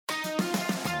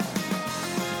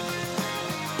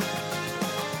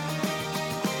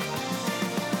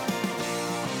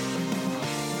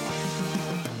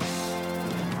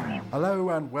Hello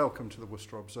and welcome to the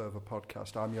Worcester Observer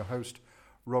podcast. I'm your host,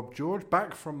 Rob George,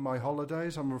 back from my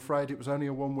holidays. I'm afraid it was only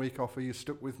a 1 week offer. You're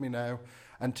stuck with me now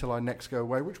until I next go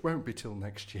away, which won't be till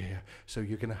next year. So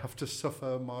you're going to have to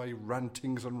suffer my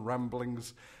rantings and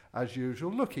ramblings as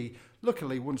usual.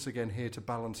 Luckily, once again here to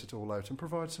balance it all out and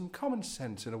provide some common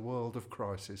sense in a world of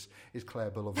crisis is Claire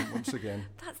Bullivant once again.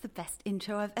 That's the best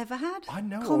intro I've ever had. I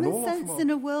know. Common sense in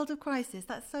a world of crisis.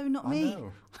 That's so not me.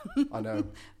 I know.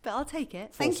 But I'll take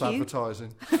it. False Thank you.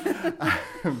 advertising.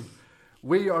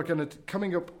 We are going to,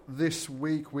 coming up this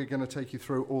week, we're going to take you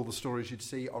through all the stories you'd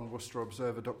see on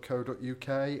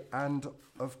worcesterobserver.co.uk and,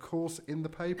 of course, in the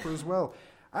paper as well.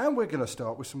 And we're going to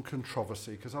start with some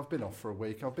controversy, because I've been off for a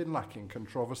week. I've been lacking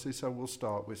controversy, so we'll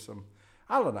start with some.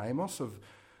 Alan Amos, of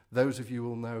those of you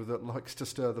will know that likes to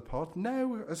stir the pot,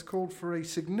 now has called for a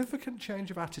significant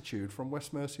change of attitude from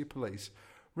West Mercia Police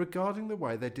regarding the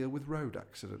way they deal with road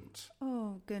accidents.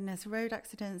 Oh, goodness. Road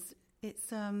accidents.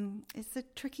 It's a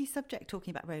tricky subject,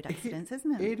 talking about road accidents,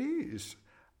 isn't it? It is.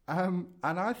 And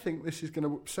I think this is going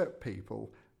to upset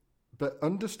people, but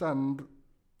understand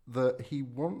that he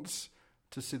wants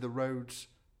to see the roads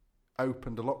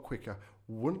opened a lot quicker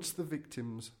once the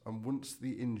victims and once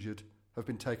the injured have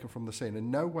been taken from the scene. In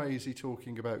no way is he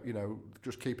talking about,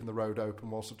 just keeping the road open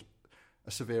whilst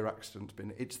a severe accident's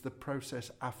been. It's the process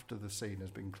after the scene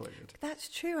has been cleared. That's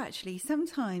true, actually.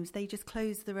 Sometimes they just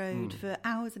close the road for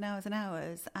hours and hours and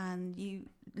hours, and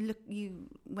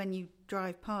when you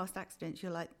drive past accidents,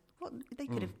 you're like, what? They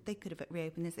could have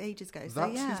reopened this ages ago.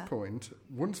 That's his point.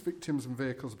 Once victims and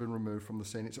vehicles have been removed from the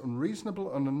scene, it's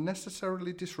unreasonable and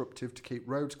unnecessarily disruptive to keep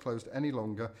roads closed any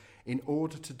longer in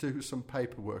order to do some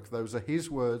paperwork. Those are his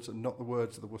words and not the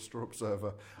words of the Worcester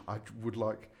Observer, I would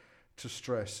like to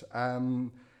stress.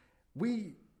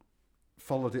 We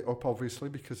followed it up, obviously,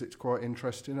 because it's quite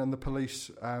interesting, and the police,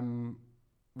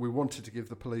 we wanted to give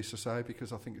the police a say,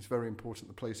 because I think it's very important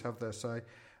the police have their say,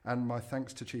 and my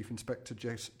thanks to Chief Inspector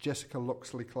Jessica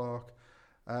Loxley-Clark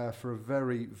for a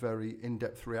very, very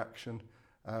in-depth reaction,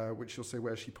 which you'll see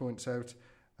where she points out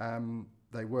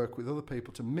they work with other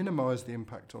people to minimise the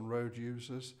impact on road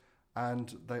users,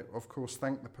 and they, of course,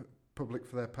 thank the public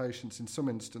for their patience in some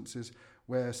instances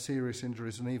where serious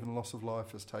injuries and even loss of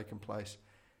life has taken place.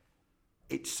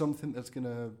 It's something that's going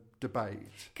to debate.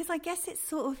 Because I guess it's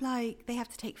sort of like they have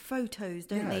to take photos,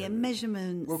 don't they, and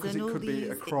measurements, well, and all it could these.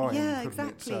 Be a crime, yeah,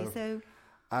 exactly. It?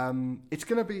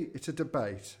 It's a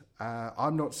debate.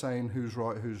 I'm not saying who's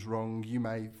right, who's wrong. You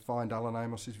may find Alan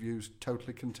Amos's views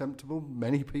totally contemptible.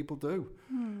 Many people do.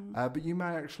 But you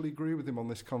may actually agree with him on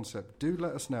this concept. Do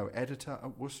let us know,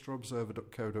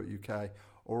 editor@worcesterobserver.co.uk,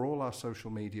 or all our social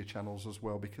media channels as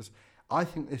well, because I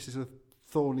think this is a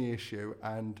thorny issue,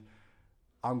 and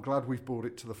I'm glad we've brought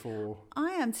it to the fore.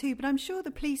 I am too, but I'm sure the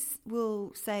police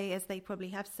will say, as they probably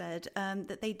have said,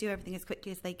 that they do everything as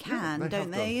quickly as they can,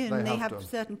 don't they? And they have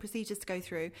certain procedures to go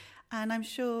through. And I'm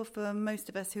sure for most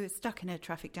of us who are stuck in a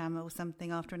traffic jam or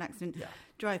something after an accident,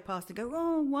 drive past and go,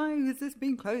 oh, why has this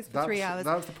been closed for 3 hours?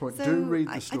 That's the point. So do read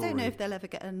the story. I don't know if they'll ever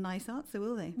get a nice answer,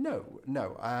 will they? No.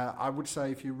 I would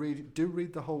say if you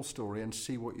read the whole story and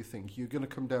see what you think. You're going to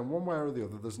come down one way or the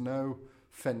other. There's no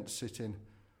fence sitting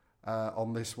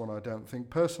on this one, I don't think.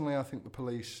 Personally, I think the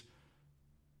police,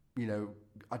 I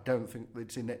don't think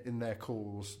it's in their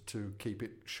cause to keep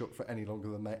it shut for any longer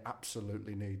than they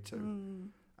absolutely need to.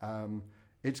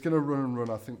 It's going to run,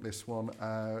 I think, this one.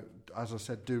 As I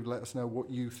said, do let us know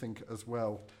what you think as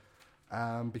well,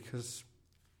 because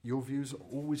your views are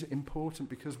always important,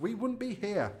 because we wouldn't be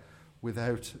here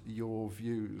without your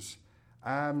views.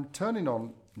 Turning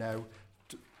on now...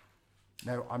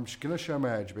 Now, I'm just going to show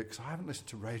my age a bit, because I haven't listened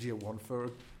to Radio 1 for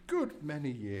a good many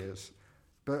years.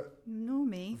 But nor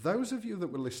me. Those of you that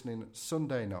were listening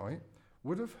Sunday night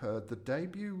would have heard the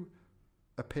debut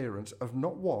appearance of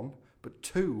not one, but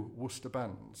 2 Worcester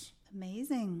bands.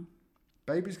 Amazing.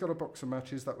 Baby's Got a Box of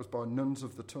Matches, that was by Nuns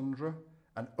of the Tundra,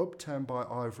 and Uptown by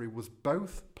Ivory was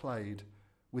both played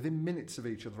within minutes of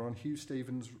each other on Hugh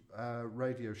Stevens'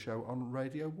 radio show on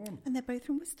Radio 1. And they're both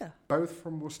from Worcester. Both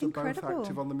from Worcester, Incredible. Both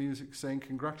active on the music scene.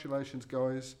 Congratulations,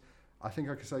 guys. I think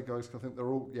I can say guys, because I think they're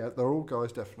all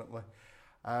guys, definitely.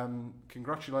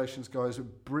 Congratulations, guys.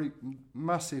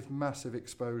 Massive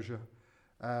exposure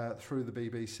through the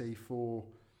BBC for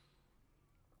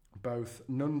both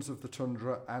Nuns of the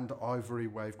Tundra and Ivory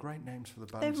Wave. Great names for the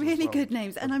bands. They're really well. good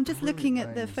names. And I'm just looking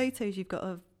at names. the photos you've got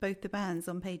of both the bands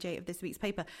on page 8 of this week's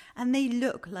paper, and they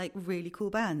look like really cool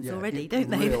bands already,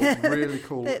 don't they? Really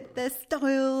cool. Their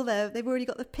style, they've already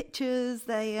got the pictures.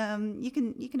 You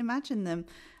can imagine them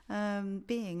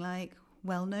being like,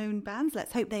 well-known bands.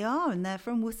 Let's hope they are, and they're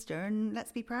from Worcester, and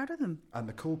let's be proud of them. And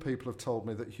the cool people have told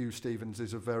me that Hugh Stevens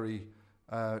is a very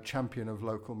champion of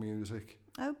local music.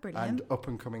 Oh, brilliant. And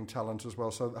up-and-coming talent as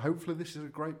well. So hopefully this is a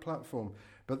great platform.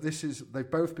 But they've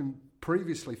both been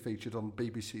previously featured on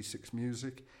BBC Six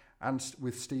Music and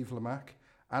with Steve Lamacq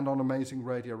and on Amazing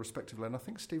Radio, respectively. And I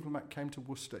think Steve Lamacq came to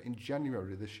Worcester in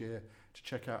January this year to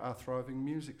check out our thriving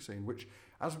music scene, which,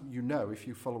 as you know, if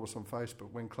you follow us on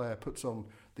Facebook, when Claire puts on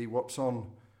the What's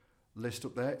On list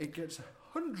up there, it gets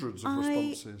hundreds of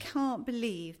responses. I can't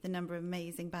believe the number of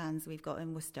amazing bands we've got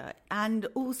in Worcester, and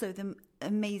also the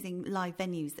amazing live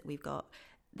venues that we've got.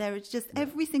 There is just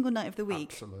every single night of the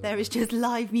week, absolutely. There is just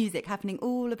live music happening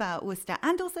all about Worcester,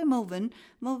 and also Malvern.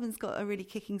 Malvern's got a really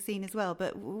kicking scene as well,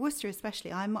 but Worcester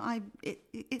especially.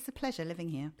 It's a pleasure living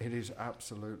here. It is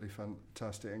absolutely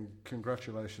fantastic, and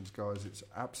congratulations, guys. It's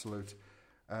absolute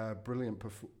brilliant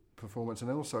performance. And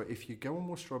also, if you go on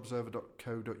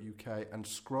worcesterobserver.co.uk and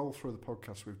scroll through the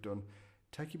podcasts we've done,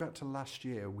 take you back to last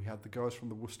year. We had the guys from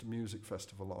the Worcester Music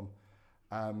Festival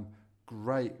on.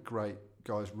 Great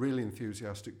guys, really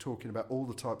enthusiastic, talking about all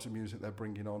the types of music they're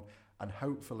bringing on, and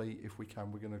hopefully, if we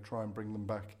can, we're going to try and bring them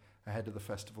back ahead of the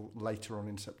festival later on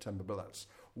in September, but that's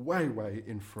way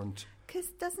in front. Because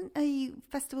doesn't a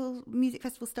music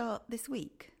festival start this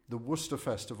week? The Worcester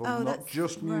Festival, not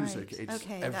just music, right. it's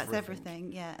okay, that's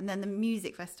everything, yeah. And then the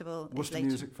music festival Worcester is later.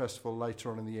 Music Festival later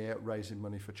on in the year, raising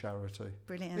money for charity.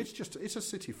 Brilliant. It's a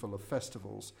city full of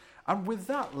festivals. And with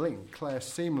that link, Claire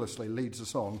seamlessly leads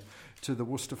us on to the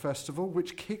Worcester Festival,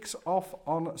 which kicks off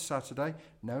on Saturday.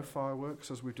 No fireworks,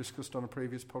 as we've discussed on a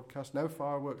previous podcast. No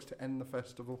fireworks to end the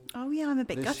festival. Oh, yeah, I'm a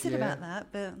bit gutted about that,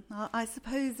 but I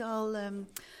suppose I'll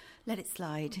let it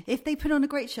slide. If they put on a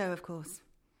great show, of course.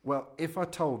 Well, if I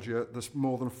told you there's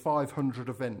more than 500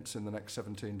 events in the next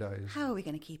 17 days... How are we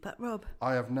going to keep up, Rob?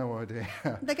 I have no idea.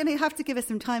 They're going to have to give us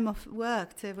some time off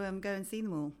work to go and see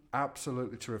them all.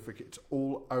 Absolutely terrific. It's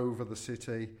all over the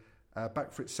city.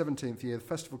 Back for its 17th year. The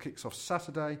festival kicks off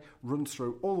Saturday, runs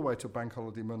through all the way to Bank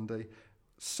Holiday Monday.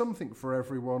 Something for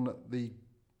everyone. The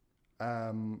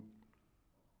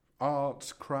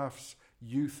arts, crafts,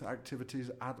 youth activities,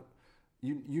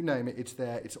 you name it, it's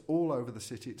there. It's all over the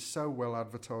city. It's so well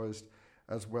advertised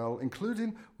as well,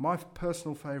 including my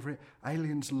personal favourite,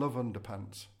 Aliens Love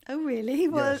Underpants. Oh, really?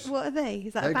 Yes. What are they?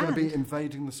 Is that They're a band? going to be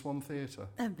invading the Swan Theatre.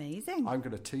 Amazing. I'm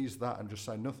going to tease that and just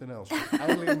say nothing else.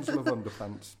 Aliens Love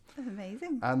Underpants.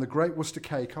 Amazing. And the Great Worcester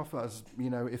Cake Off, as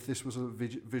you know, if this was a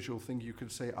visual thing, you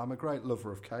could see I'm a great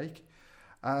lover of cake.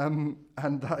 And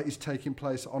that is taking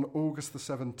place on August the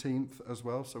 17th as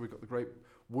well. So we've got the Great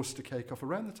Worcester Cake Off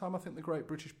around the time I think the Great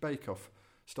British Bake Off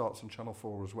starts on Channel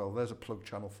 4 as well. There's a plug,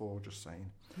 Channel 4, just saying.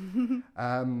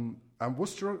 And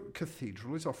Worcester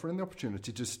Cathedral is offering the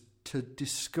opportunity to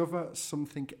discover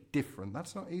something different.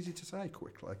 That's not easy to say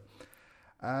quickly.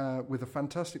 With a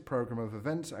fantastic programme of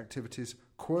events, activities,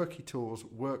 quirky tours,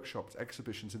 workshops,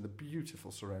 exhibitions in the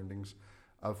beautiful surroundings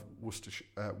of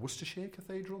Worcestershire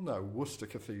Cathedral? No, Worcester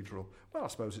Cathedral. Well, I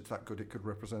suppose it's that good it could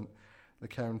represent the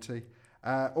county.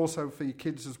 Also for your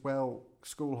kids as well,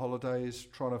 school holidays,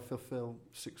 trying to fulfil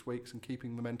 6 weeks and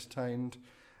keeping them entertained.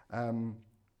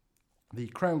 The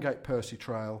Crown Gate Percy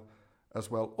Trail as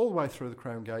well, all the way through the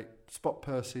Crown Gate. Spot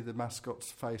Percy, the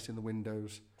mascot's face in the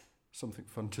windows. Something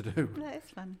fun to do. That is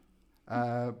fun.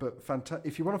 But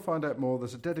if you want to find out more,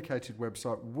 there's a dedicated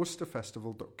website,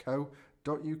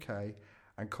 worcesterfestival.co.uk,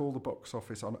 and call the box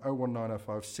office on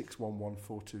 01905 611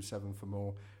 427 for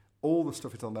more. All the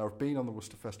stuff is on there. I've been on the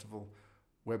Worcester Festival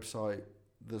website.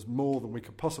 There's more than we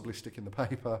could possibly stick in the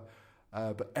paper,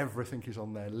 but everything is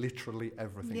on there, literally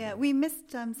everything. Yeah, we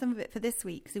missed some of it for this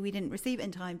week, so we didn't receive it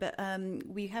in time, but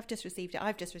we have just received it.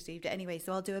 I've just received it anyway,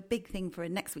 so I'll do a big thing for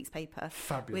next week's paper.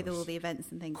 Fabulous. With all the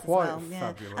events and things Quite as well. Yeah.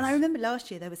 Fabulous. And I remember last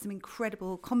year there was some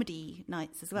incredible comedy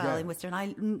nights as well in Worcester,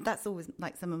 and that's always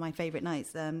like some of my favourite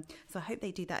nights. So I hope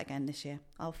they do that again this year.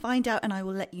 I'll find out and I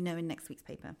will let you know in next week's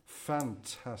paper.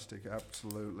 Fantastic,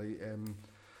 absolutely.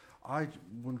 I'm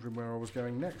wondering where I was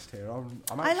going next here.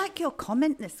 I like your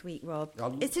comment this week, Rob.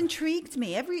 It's intrigued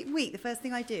me. Every week, the first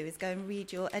thing I do is go and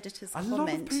read your editor's comment. A lot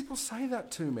of people say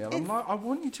that to me, and I'm like, I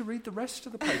want you to read the rest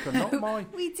of the paper, not my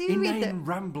inane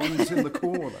ramblings in the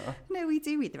corner. No, we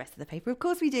do read the rest of the paper. Of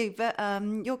course we do. But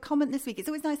your comment this week, it's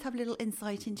always nice to have a little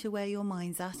insight into where your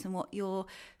mind's at and what you're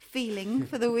feeling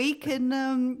for the week. And,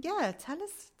 tell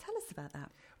us about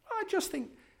that. I just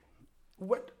think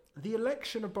the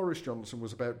election of Boris Johnson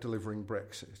was about delivering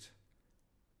Brexit.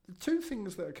 The two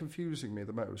things that are confusing me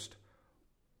the most,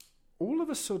 all of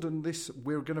a sudden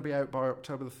we're going to be out by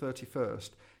October the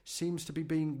 31st seems to be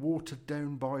being watered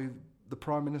down by the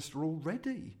Prime Minister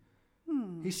already.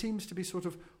 He seems to be sort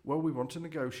of, well, we want to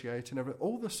negotiate and everything.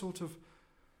 All the sort of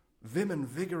vim and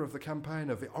vigour of the campaign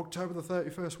of October the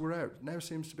 31st, we're out, now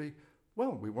seems to be,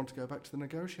 well, we want to go back to the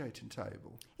negotiating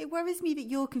table. It worries me that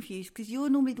you're confused because you're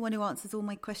normally the one who answers all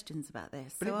my questions about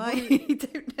this. But so I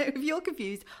don't know if you're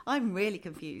confused. I'm really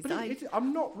confused. But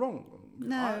I'm not wrong.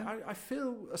 No. I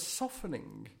feel a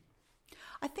softening.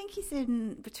 I think he's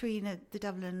in between the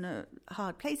devil and a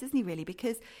hard place, isn't he, really?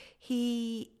 Because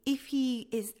if he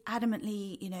is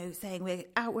adamantly, saying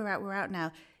we're out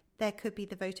now, there could be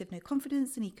the vote of no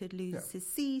confidence and he could lose his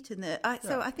seat.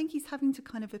 So I think he's having to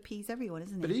kind of appease everyone,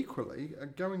 isn't he? But equally,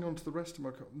 going on to the rest of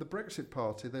the Brexit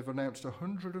Party, they've announced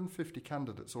 150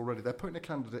 candidates already. They're putting a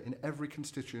candidate in every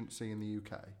constituency in the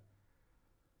UK.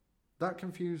 That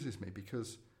confuses me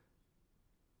because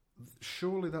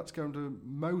surely that's going to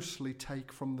mostly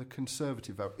take from the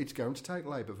Conservative vote. It's going to take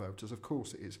Labour voters, of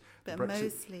course it is. But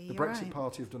mostly, the Brexit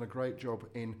Party have done a great job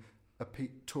in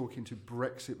talking to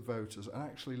Brexit voters and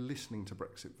actually listening to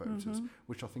Brexit voters,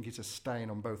 which I think is a stain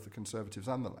on both the Conservatives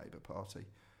and the Labour Party,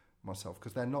 myself,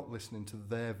 because they're not listening to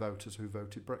their voters who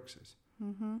voted Brexit.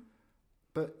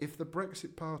 But if the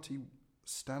Brexit Party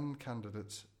stand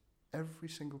candidates every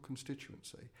single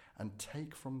constituency and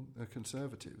take from the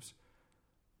Conservatives,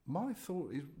 my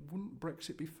thought is, wouldn't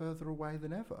Brexit be further away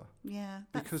than ever? Yeah.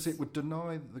 Because it would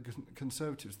deny the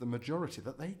Conservatives the majority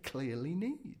that they clearly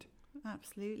need.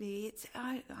 Absolutely.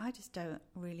 I just don't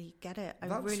really get it. I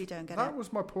really don't get it. That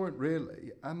was my point,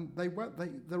 really. And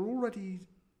they're already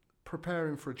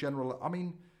preparing for a general...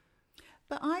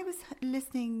 But I was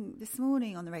listening this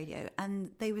morning on the radio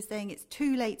and they were saying it's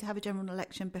too late to have a general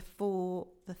election before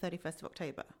the 31st of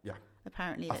October. Yeah.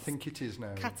 Apparently. I think it is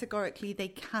now. Categorically, they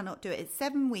cannot do it. It's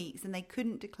 7 weeks and they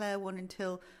couldn't declare one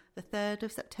until the 3rd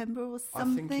of September or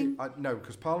something. No,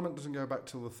 because Parliament doesn't go back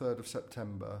till the 3rd of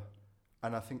September.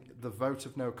 And I think the vote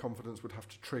of no confidence would have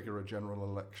to trigger a general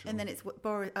election. And then it's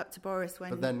up to Boris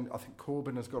when... But then I think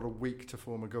Corbyn has got a week to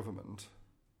form a government.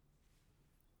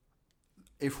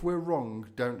 If we're wrong,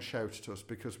 don't shout at us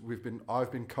because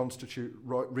I've been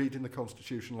reading the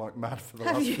Constitution like mad for the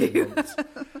last few months.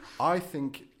 I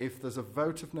think if there's a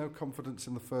vote of no confidence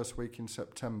in the first week in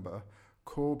September,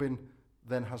 Corbyn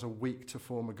then has a week to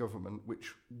form a government,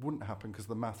 which wouldn't happen because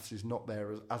the maths is not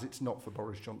there, as it's not for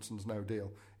Boris Johnson's No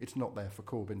Deal. It's not there for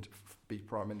Corbyn to be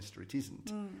Prime Minister. It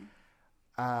isn't.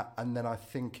 And then I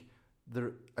think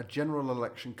a general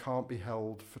election can't be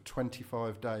held for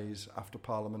 25 days after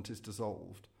Parliament is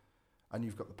dissolved. And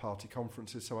you've got the party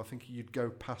conferences, so I think you'd go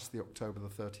past the October the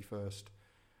 31st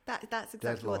That's exactly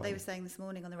deadline. What they were saying this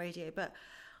morning on the radio. But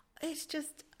it's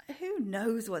just... who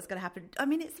knows what's going to happen? I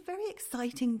mean, it's a very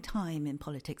exciting time in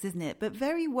politics, isn't it? But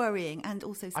very worrying and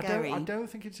also scary. I don't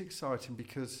think it's exciting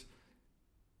because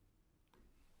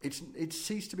it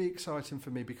ceased to be exciting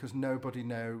for me because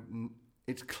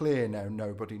it's clear now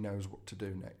nobody knows what to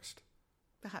do next.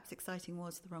 Perhaps exciting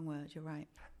was the wrong word, you're right.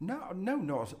 No,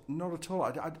 not at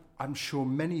all. I'm sure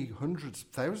many hundreds,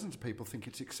 thousands of people think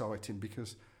it's exciting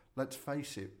because, let's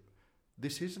face it,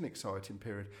 this is an exciting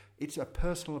period. It's a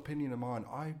personal opinion of mine.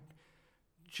 I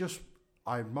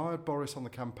admired Boris on the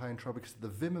campaign trail because of the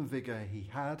vim and vigour he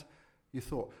had. You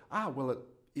thought,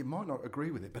 you might not agree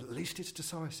with it, but at least it's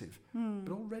decisive.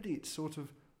 But already it's sort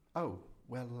of,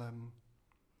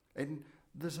 and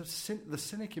there's the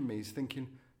cynic in me is thinking,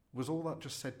 was all that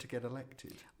just said to get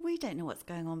elected? We don't know what's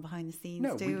going on behind the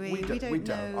scenes, do we? We don't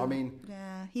know. I mean...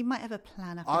 yeah, he might have a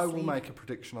plan up his sleeve. I will make a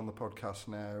prediction on the podcast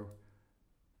now,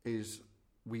 is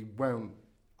we won't...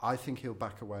 I think he'll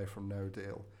back away from No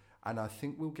Deal. And I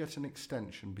think we'll get an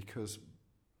extension because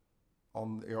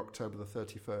on the October the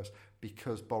 31st,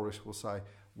 because Boris will say,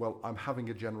 well, I'm having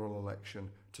a general election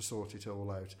to sort it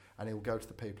all out. And he'll go to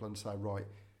the people and say, right,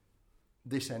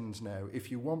 this ends now.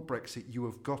 If you want Brexit, you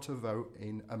have got to vote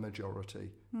in a majority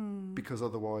because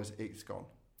otherwise it's gone.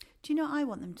 Do you know what I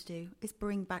want them to do? Is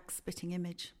bring back Spitting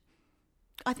Image.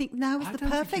 I think now is the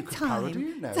perfect time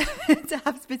to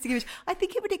have Spitting Image. I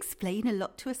think it would explain a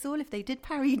lot to us all if they did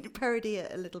parody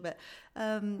it a little bit.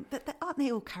 But aren't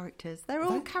they all characters? They're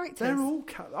all characters. They're all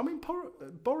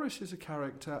Boris is a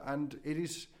character, and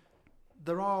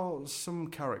there are some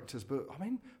characters, but I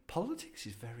mean, politics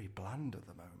is very bland at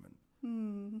the moment.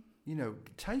 You know,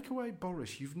 take away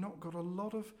Boris, you've not got a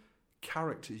lot of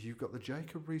characters. You've got the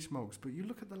Jacob Rees-Moggs, but you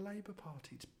look at the Labour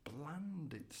Party, it's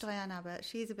bland. It's Diane Abbott,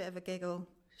 she's a bit of a giggle.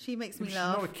 She makes me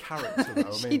laugh. She's not a character,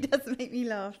 though. She does make me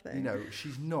laugh, though. You know,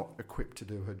 she's not equipped to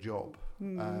do her job.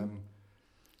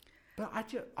 But I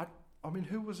mean,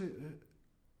 who was it?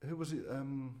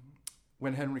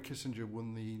 When Henry Kissinger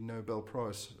won the Nobel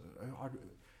Prize,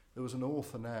 there was an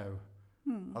author now.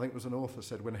 I think it was an author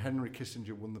said when Henry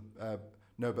Kissinger won the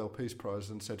Nobel Peace Prize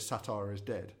and said satire is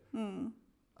dead.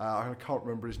 I can't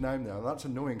remember his name now. That's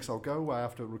annoying because I'll go away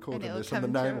after recording this and the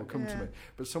name will come to me.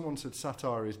 But someone said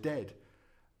satire is dead.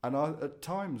 And at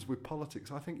times with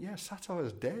politics, I think, satire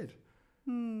is dead.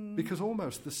 Because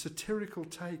almost the satirical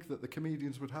take that the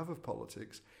comedians would have of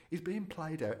politics is being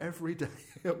played out every day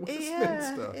at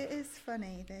Westminster. Yeah, it is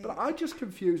funny. But I just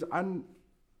confuse, and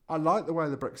I like the way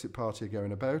the Brexit Party are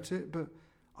going about it, but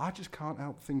I just can't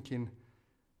help thinking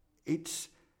it's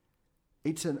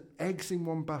an eggs in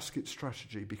one basket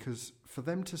strategy, because for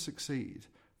them to succeed,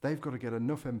 they've got to get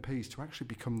enough MPs to actually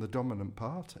become the dominant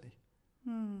party.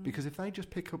 Because if they just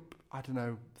pick up,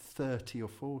 30 or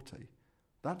 40,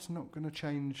 that's not going to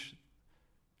change.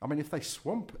 I mean, if they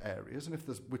swamp areas, and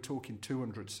we're talking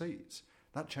 200 seats,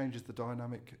 that changes the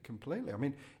dynamic completely. I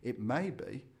mean, it may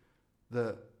be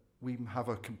that we have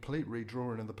a complete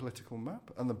redrawing of the political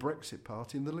map, and the Brexit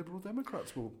Party and the Liberal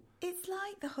Democrats will... It's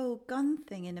like the whole gun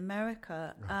thing in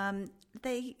America.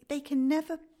 They can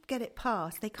never get it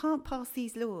passed. They can't pass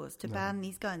these laws to ban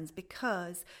these guns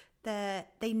because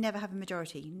they never have a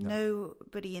majority.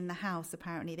 Nobody in the House,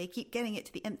 apparently. They keep getting it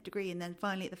to the nth degree, and then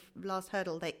finally at the last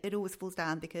hurdle, it always falls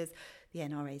down because the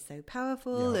NRA is so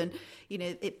powerful, and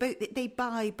they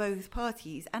buy both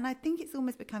parties. And I think it's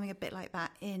almost becoming a bit like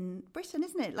that in Britain,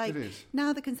 isn't it? Like, it is.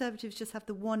 Now the Conservatives just have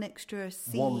the one extra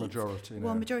seat. One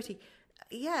majority.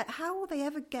 Yeah, how will they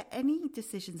ever get any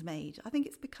decisions made? I think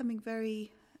it's becoming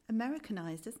very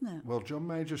Americanised, isn't it? Well, John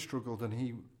Major struggled, and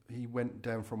he went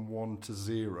down from 1 to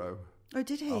 0. Oh,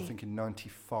 did he? I think in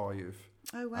 95.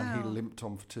 Oh, wow. And he limped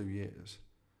on for 2 years.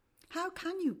 How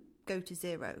can you go to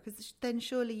 0? Because then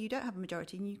surely you don't have a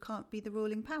majority and you can't be the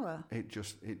ruling power.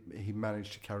 He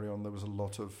managed to carry on. There was a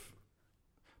lot of,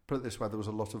 put it this way, there was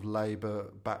a lot of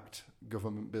Labour-backed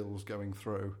government bills going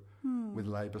through with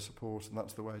Labour support, and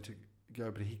that's the way to go.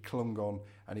 But he clung on,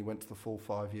 and he went to the full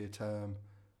 5-year term,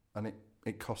 and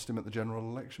it cost him at the general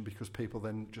election because people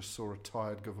then just saw a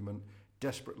tired government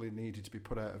desperately needed to be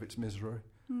put out of its misery.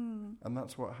 And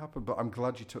that's what happened. But I'm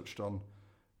glad you touched on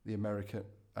the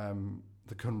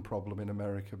gun problem in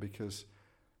America, because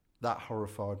that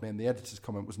horrified me. And the editor's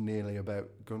comment was nearly about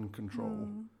gun control.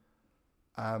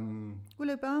 Well,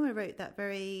 Obama wrote that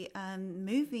very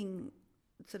moving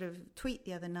sort of tweet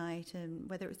the other night, and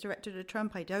whether it was directed at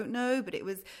Trump, I don't know, but it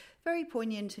was very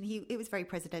poignant, and it was very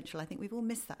presidential. I think we've all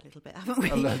missed that a little bit, haven't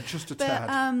we? Just a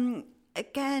tad.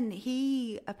 Again,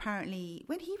 he apparently,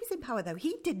 when he was in power, though,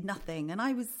 he did nothing. And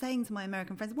I was saying to my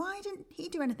American friends, why didn't he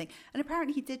do anything? And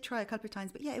apparently he did try a couple of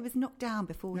times, but it was knocked down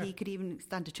before he could even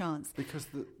stand a chance.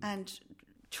 And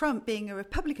Trump, being a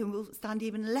Republican, will stand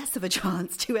even less of a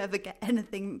chance to ever get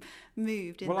anything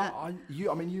moved.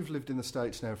 You've lived in the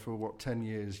States now for 10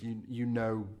 years. You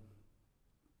know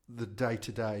the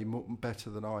day-to-day better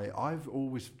than I. I've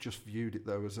always just viewed it,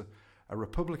 though, as a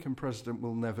Republican president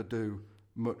will never do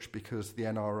much because the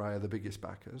NRA are the biggest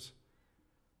backers,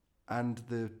 and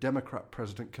the Democrat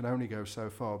president can only go so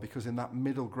far, because in that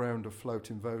middle ground of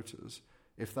floating voters,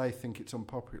 if they think it's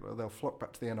unpopular, they'll flock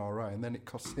back to the NRA, and then it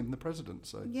costs him the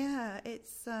presidency. Yeah,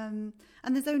 it's and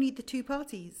there's only the two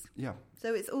parties. Yeah.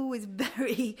 So it's always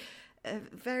very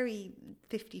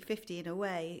 50-50 in a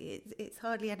way. It's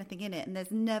hardly anything in it, and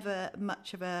there's never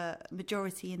much of a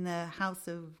majority in the House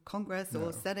of Congress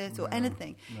or Senate or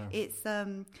anything.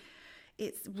 No.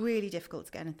 It's really difficult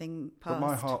to get anything passed.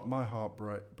 But my heart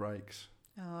breaks.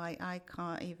 Oh, I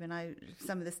can't even.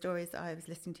 Some of the stories that I was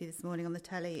listening to this morning on the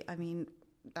telly, I mean,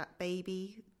 that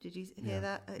baby, did you hear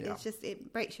that? It's just,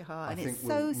 it breaks your heart, and it's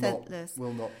so senseless.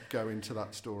 We'll not go into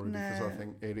that story because I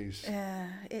think it is. Yeah,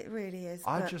 it really is.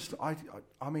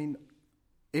 I mean,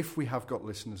 if we have got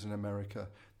listeners in America,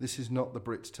 this is not the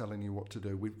Brits telling you what to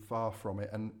do. We're far from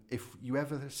it. And if you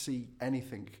ever see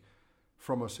anything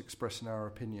from us expressing our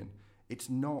opinion, it's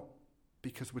not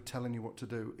because we're telling you what to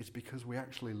do. It's because we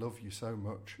actually love you so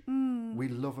much. We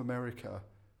love America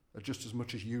just as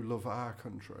much as you love our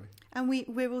country. And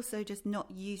we're also just not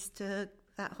used to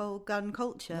that whole gun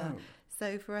culture. No.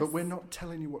 So for us... But we're not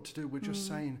telling you what to do. We're just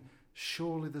saying,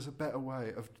 surely there's a better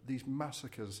way of these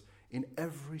massacres in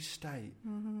every state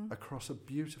across a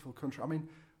beautiful country. I mean,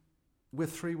 we're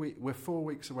 4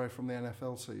 weeks away from the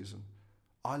NFL season.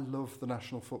 I love the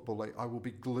National Football League. I will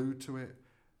be glued to it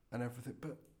and everything,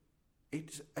 but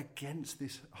it's against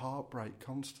this heartbreak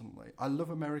constantly. I love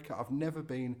America. I've never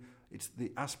been. It's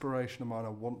the aspiration of mine. I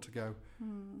want to go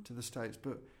to the States,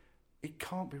 but it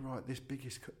can't be right.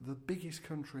 The biggest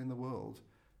country in the world,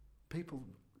 people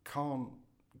can't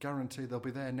guarantee they'll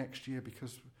be there next year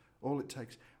because all it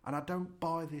takes. And I don't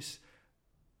buy this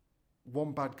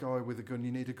one bad guy with a gun,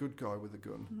 you need a good guy with a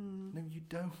gun. No, you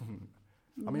don't.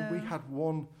 I mean, we had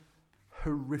one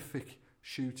horrific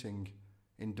shooting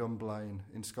in Dunblane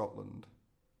in Scotland,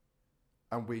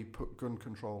 and we put gun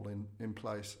control in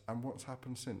place. And what's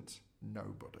happened since?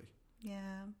 Nobody.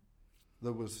 Yeah.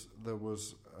 There was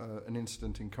an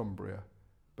incident in Cumbria,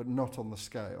 but not on the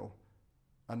scale.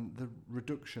 And the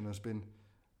reduction has been...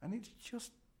 And it's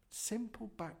just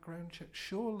simple background check.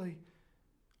 Surely...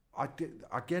 I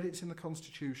get it's in the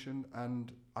Constitution, and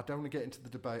I don't want to get into the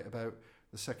debate about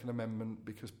the Second Amendment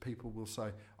because people will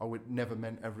say, oh, it never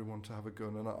meant everyone to have a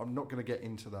gun, and I'm not going to get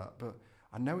into that, but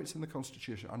I know it's in the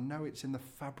Constitution, I know it's in the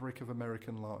fabric of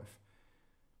American life,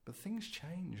 but things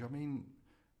change. I mean,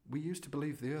 we used to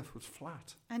believe the earth was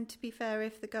flat. And to be fair,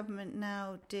 if the government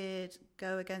now did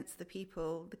go against the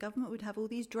people, the government would have all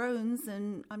these drones,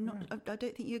 and I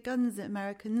don't think your guns,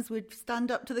 Americans, would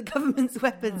stand up to the government's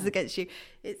weapons against you.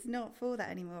 It's not for that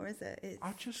anymore, is it?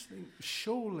 I just think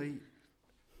surely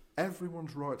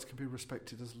everyone's rights can be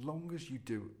respected as long as you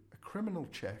do a criminal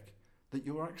check that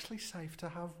you're actually safe to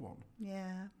have one.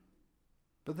 Yeah.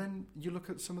 But then you look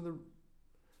at some of the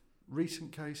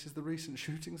recent cases, the recent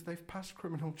shootings, they've passed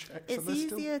criminal checks. It's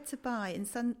easier to buy, in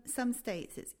some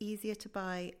states, it's easier to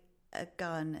buy a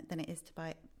gun than it is to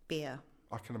buy beer.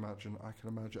 I can imagine.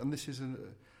 And this is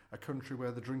a country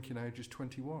where the drinking age is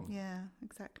 21. Yeah,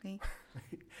 exactly.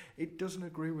 It doesn't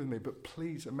agree with me, but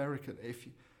please, American, if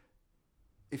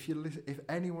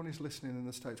anyone is listening in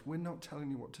the States, we're not telling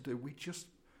you what to do. We just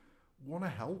want to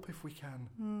help if we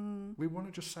can. We want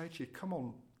to just say to you, come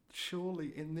on,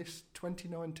 surely in this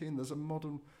 2019 there's a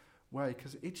modern way,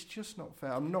 because it's just not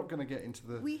fair. I'm not going to get into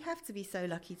the... We have to be so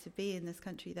lucky to be in this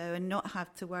country, though, and not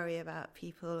have to worry about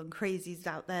people and crazies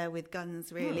out there with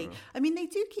guns, really. No. I mean, they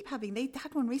do keep having... They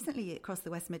had one recently across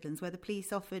the West Midlands where the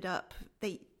police offered up...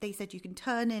 They said you can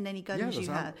turn in any guns you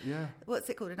have. What's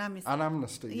it called? An amnesty? An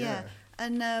amnesty, yeah.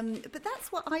 And but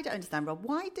that's what I don't understand, Rob.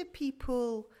 Why do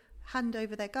people hand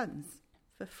over their guns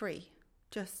for free?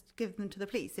 Just give them to the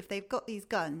police if they've got these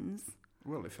guns.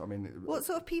 Well, what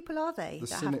sort of people are they that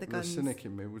have the guns? The cynic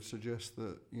in me would suggest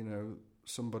that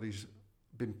somebody's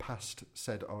been passed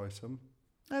said item.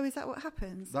 Oh, is that what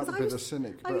happens? That would be the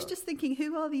cynic. I was just thinking,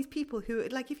 who are these people who,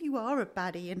 like, if you are a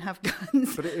baddie and have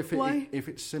guns? But if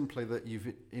it's simply that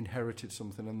you've inherited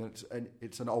something and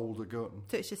it's an older gun,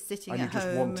 so it's just sitting and at home, and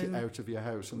you just want it out of your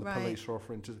house, and the police are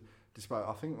offering to. Despite,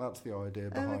 I think that's the idea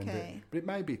behind it. But it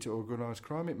may be to organised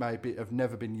crime. It may be have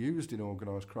never been used in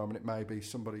organised crime, and it may be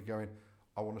somebody going,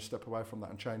 I want to step away from that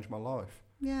and change my life.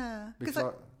 Yeah, because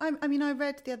I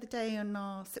read the other day on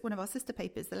one of our sister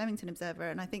papers, the Leamington Observer,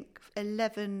 and I think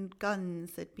 11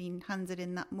 guns had been handed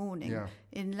in that morning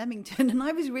in Leamington, and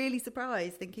I was really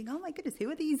surprised, thinking, oh my goodness, who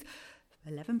are these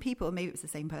 11 people? Maybe it was the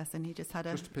same person who just had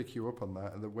Just to pick you up on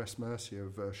that, the West Mercia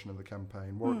version of the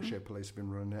campaign, Warwickshire Police have been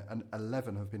running it, and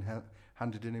 11 have been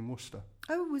handed in Worcester.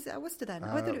 Oh, was it at Worcester then?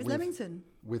 I thought it was Leamington.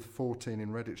 With 14 in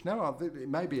Redditch. No, it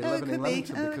may be 11 in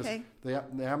Leamington because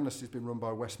the amnesty has been run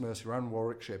by West Mercia and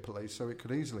Warwickshire Police, so it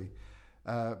could easily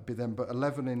be them. But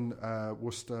 11 in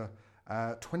Worcester,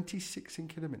 26 in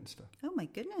Kidderminster. Oh my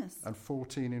goodness. And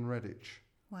 14 in Redditch.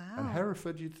 Wow. And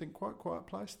Hereford, you'd think quite quiet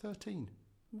place, 13.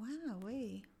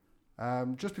 Wow-wee.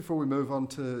 Just before we move on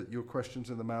to your questions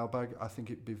in the mailbag, I think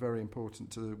it'd be very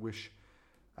important to wish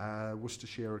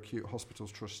Worcestershire Acute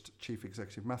Hospitals Trust Chief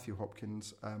Executive Matthew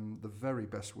Hopkins the very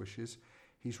best wishes.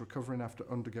 He's recovering after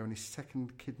undergoing his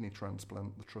second kidney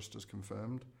transplant, the Trust has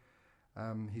confirmed.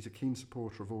 He's a keen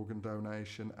supporter of organ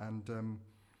donation, and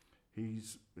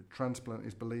his transplant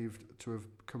is believed to have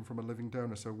come from a living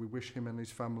donor, so we wish him and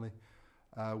his family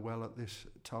well at this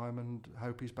time, and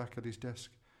hope he's back at his desk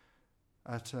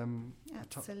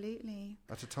absolutely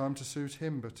at a time to suit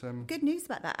him. But good news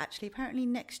about that, actually. Apparently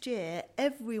next year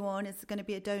everyone is going to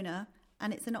be a donor,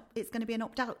 and it's going to be an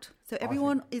opt-out, so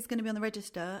everyone is going to be on the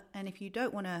register, and if you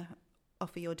don't want to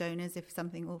offer your donors, if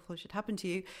something awful should happen to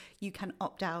you, you can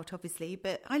opt out, obviously.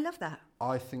 But I love that.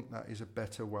 I think that is a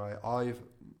better way. I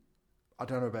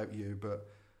don't know about you, but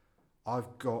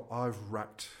I've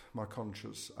racked my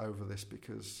conscience over this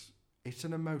because it's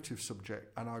an emotive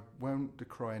subject, and I won't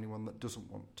decry anyone that doesn't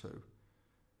want to.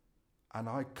 And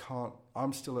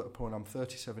I'm still at a point, I'm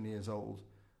 37 years old,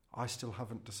 I still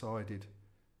haven't decided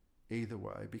either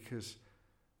way, because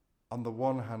on the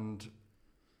one hand,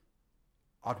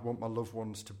 I'd want my loved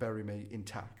ones to bury me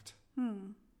intact.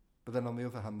 But then on the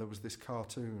other hand, there was this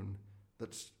cartoon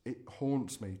it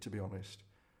haunts me, to be honest,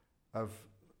 of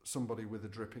somebody with a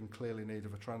dripping, clearly need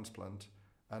of a transplant,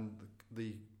 and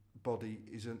the body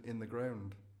isn't in the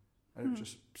ground, and it was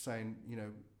just saying,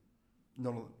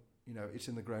 it's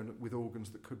in the ground with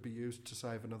organs that could be used to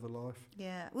save another life.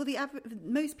 Yeah. Well,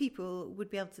 most people would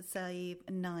be able to save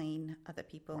 9 other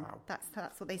people. Wow.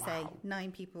 That's what they say.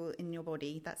 9 people in your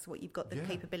body. That's what you've got the Yeah.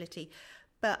 capability.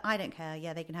 But I don't care.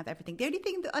 Yeah, they can have everything. The only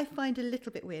thing that I find a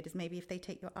little bit weird is maybe if they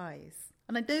take your eyes.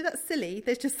 And I know that's silly.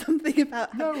 There's just something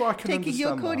about taking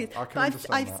your corneas.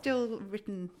 I've still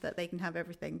written that they can have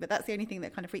everything. But that's the only thing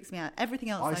that kind of freaks me out. Everything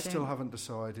else I still haven't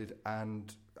decided.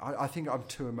 And I think I'm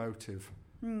too emotive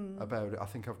about it. I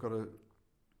think I've got to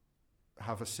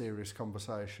have a serious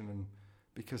conversation. And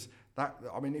because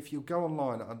if you go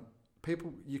online, and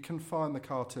you can find the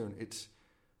cartoon.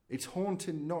 It's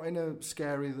haunting, not in a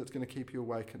scary that's going to keep you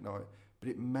awake at night, but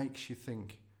it makes you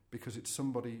think, because it's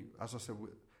somebody, as I said,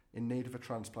 in need of a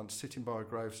transplant, sitting by a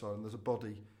graveside, and there's a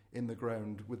body in the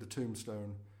ground with a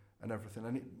tombstone and everything,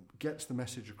 and it gets the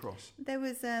message across. There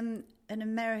was an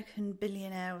American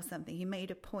billionaire or something who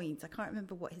made a point, I can't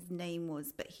remember what his name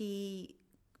was, but he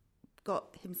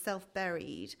got himself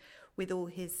buried with all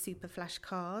his super flash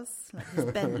cars, like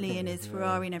his Bentley and his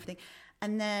Ferrari and everything.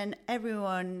 And then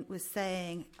everyone was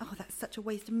saying, oh, that's such a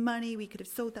waste of money. We could have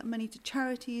sold that money to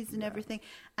charities and everything.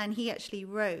 And he actually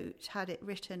had it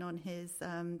written on his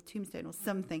tombstone or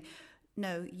something.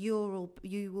 No, you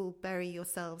will bury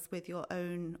yourselves with your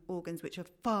own organs, which are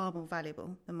far more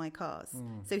valuable than my cars.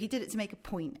 So he did it to make a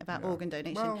point about organ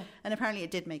donation. Well, and apparently it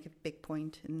did make a big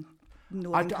point in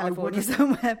Northern California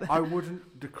somewhere. But I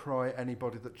wouldn't decry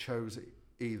anybody that chose it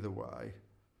either way,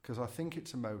 because I think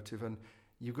it's a motive, and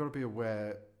you've got to be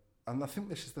aware, and I think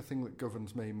this is the thing that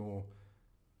governs me more.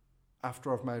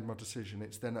 After I've made my decision,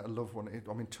 it's then a loved one.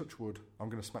 Touch wood, I'm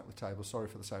going to smack the table, sorry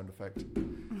for the sound effect.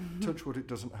 Touch wood, it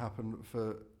doesn't happen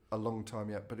for a long time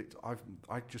yet, but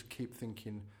I just keep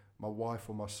thinking my wife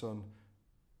or my son,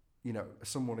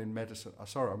 someone in medicine.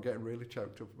 Sorry, I'm getting really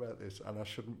choked up about this, and I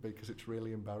shouldn't be, because it's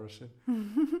really embarrassing.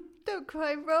 Don't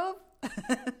cry, Rob.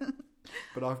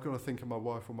 But I've got to think of my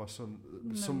wife or my son.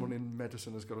 Someone in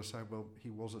medicine has got to say, well, he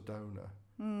was a donor.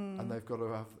 And they've got to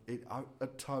have it.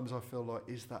 At times I feel like,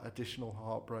 is that additional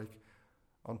heartbreak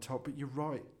on top? But you're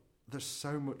right. There's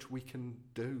so much we can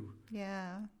do.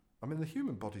 Yeah. The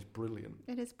human body's brilliant.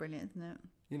 It is brilliant, isn't it?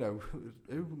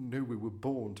 Who knew we were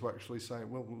born to actually say,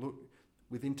 well, look,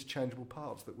 with interchangeable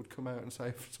parts that would come out and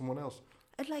say for someone else.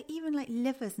 And even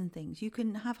livers and things, you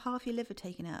can have half your liver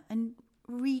taken out and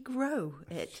regrow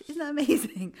it. Isn't that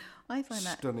amazing? I find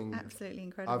that stunning, absolutely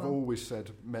incredible. I've always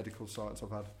said medical science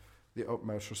I've had the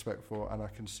utmost respect for, and I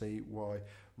can see why.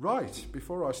 Right,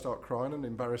 before I start crying and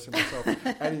embarrassing myself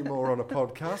any more on a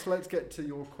podcast, let's get to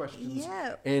your questions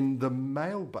in the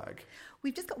mailbag.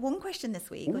 We've just got one question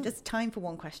this week, or just time for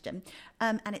one question,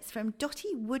 and it's from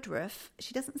Dottie Woodruff.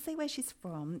 She doesn't say where she's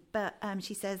from, but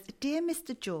she says, Dear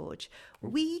Mr. George,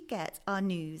 we get our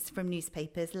news from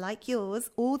newspapers like yours,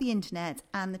 or the internet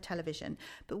and the television,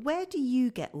 but where do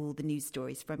you get all the news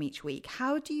stories from each week?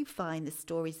 How do you find the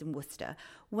stories in Worcester?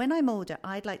 When I'm older,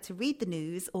 I'd like to read the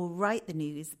news or write the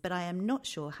news, but I am not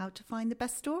sure how to find the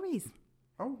best stories.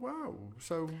 Oh, wow.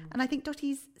 And I think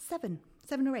Dottie's 7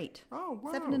 or 8. Oh,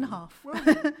 wow. 7.5.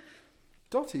 Well,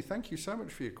 Dottie, thank you so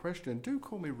much for your question. Do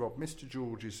call me Rob. Mr.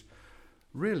 George is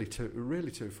really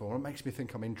too full. It makes me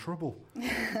think I'm in trouble,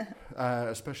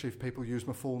 especially if people use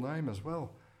my full name as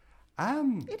well.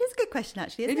 It is a good question,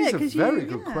 actually, isn't it? It is a very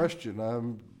good question.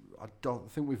 I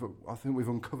think we've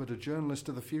uncovered a journalist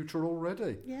of the future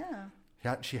already. Yeah.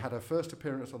 She had her first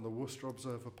appearance on the Worcester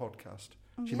Observer podcast.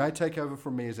 She may take over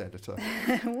from me as editor.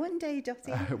 One day,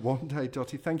 Dottie. One day,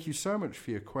 Dottie. Thank you so much for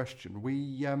your question.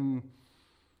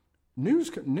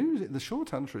 News. The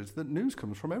short answer is that news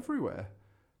comes from everywhere.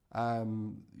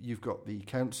 You've got the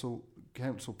council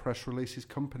press releases.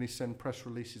 Companies send press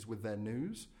releases with their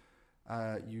news.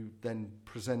 You then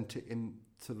present it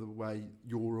into the way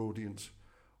your audience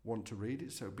want to read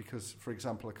it. So, because, for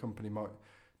example, a company might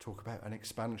talk about an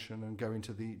expansion and go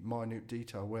into the minute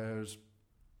detail, whereas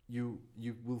you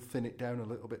will thin it down a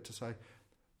little bit to say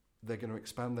they're going to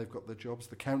expand, they've got their jobs.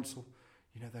 The council,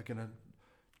 they're going to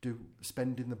do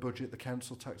spending the budget, the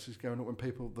council tax is going up, and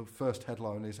the first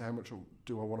headline is, how much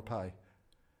do I want to pay?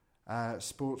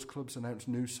 Sports clubs announce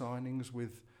new signings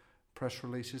with press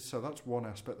releases, so that's one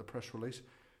aspect of the press release.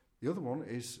 The other one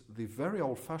is the very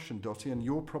old-fashioned, Dottie, and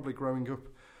you're probably growing up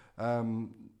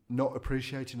not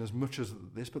appreciating as much as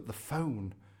this, but the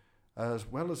phone, as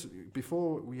well as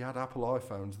before we had Apple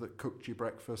iPhones that cooked your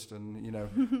breakfast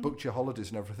and booked your holidays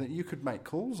and everything. You could make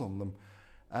calls on them.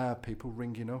 People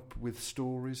ringing up with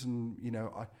stories, and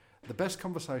the best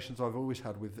conversations I've always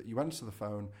had with that you answer the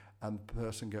phone and the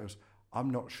person goes, I'm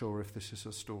not sure if this is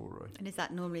a story. And is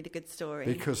that normally the good story?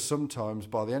 Because sometimes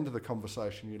by the end of the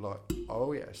conversation, you're like,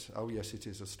 oh yes, it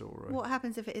is a story. What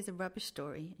happens if it is a rubbish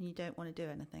story and you don't want to do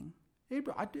anything? Yeah,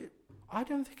 but I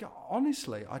don't think,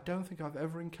 honestly, I don't think I've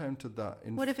ever encountered that.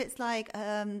 What if it's like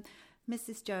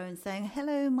Mrs. Jones saying,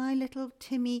 hello, my little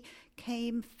Timmy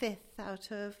came 5th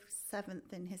out of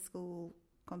 7th in his school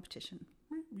competition?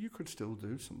 You could still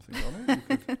do something on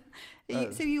it. You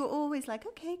could, so you're always like,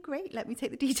 okay, great, let me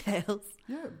take the details.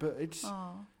 Yeah, but it's...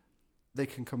 Aww. They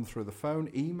can come through the phone,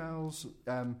 emails.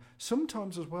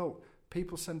 Sometimes as well,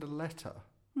 people send a letter.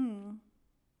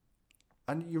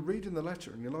 And you're reading the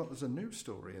letter and you're like, there's a news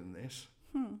story in this.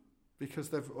 Because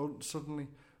they've suddenly...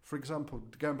 For example,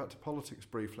 going back to politics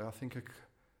briefly, I think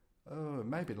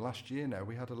maybe last year now,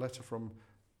 we had a letter from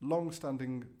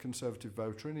long-standing Conservative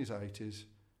voter in his 80s,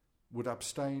 would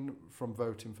abstain from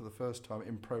voting for the first time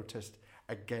in protest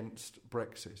against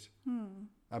Brexit.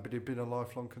 But he'd been a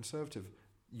lifelong Conservative.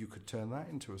 You could turn that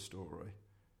into a story.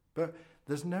 But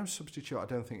there's no substitute, I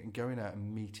don't think, in going out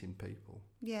and meeting people.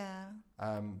 Yeah.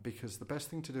 Because the best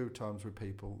thing to do at times with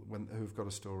people who've got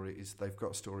a story is they've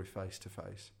got a story face to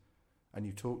face. And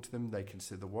you talk to them, they can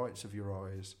see the whites of your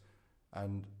eyes,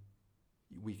 and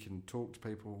we can talk to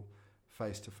people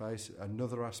face to face.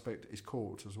 Another aspect is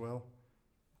court as well.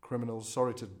 Criminals,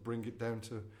 sorry to bring it down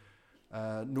to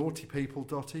naughty people,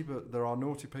 Dottie, but there are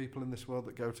naughty people in this world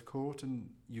that go to court, and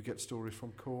you get stories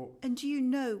from court. And do you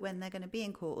know when they're going to be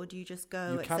in court, or do you just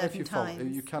go at certain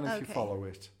times? You can if you follow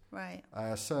it. Right.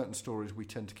 Certain stories we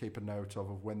tend to keep a note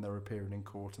of when they're appearing in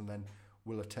court, and then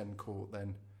we'll attend court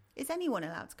then. Is anyone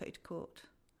allowed to go to court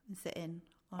and sit in?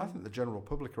 I think the general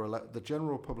public are allowed. The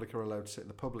general public are allowed to sit in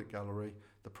the public gallery.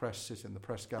 The press sit in the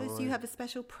press gallery. Oh, so you have a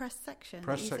special press section.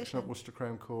 Press section at Worcester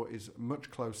Crown Court is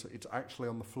much closer. It's actually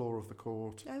on the floor of the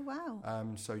court. Oh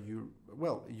wow! So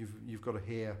you've got to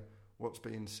hear what's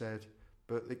being said,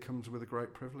 but it comes with a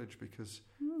great privilege because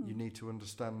you need to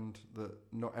understand that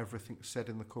not everything said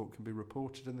in the court can be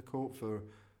reported in the court for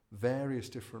various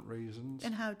different reasons.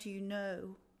 And how do you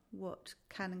know what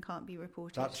can and can't be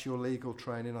reported? That's your legal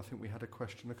training. I think we had a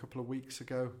question a couple of weeks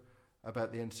ago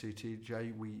about the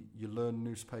NCTJ. You learn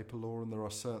newspaper law, and there are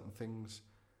certain things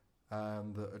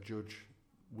that a judge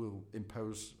will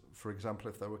impose. For example,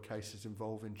 if there were cases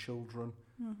involving children,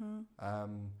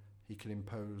 he can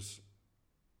impose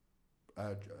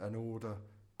an order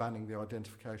banning the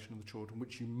identification of the children,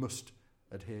 which you must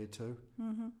adhere to.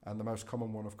 And the most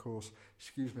common one, of course,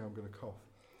 excuse me, I'm going to cough.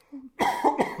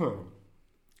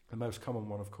 The most common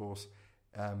one, of course,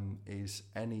 is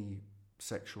any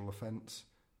sexual offence.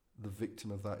 The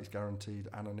victim of that is guaranteed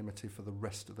anonymity for the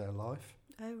rest of their life.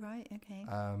 Oh, right, okay.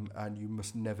 And you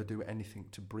must never do anything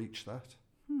to breach that.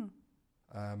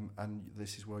 And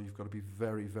this is where you've got to be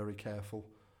very, very careful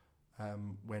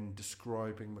when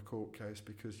describing the court case,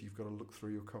 because you've got to look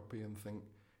through your copy and think,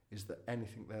 is there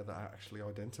anything there that actually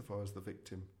identifies the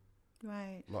victim?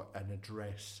 Right. Like an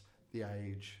address, the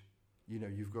age.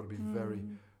 You've got to be very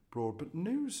broad. But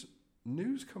news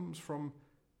comes from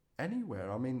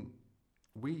anywhere. I mean,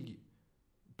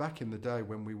 back in the day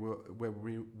when we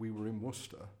were in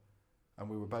Worcester, and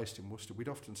we were based in Worcester, we'd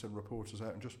often send reporters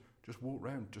out and just walk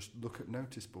around, just look at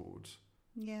notice boards.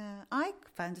 Yeah, I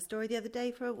found a story the other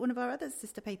day for one of our other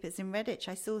sister papers in Redditch.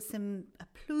 I saw a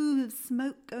plume of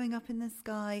smoke going up in the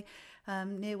sky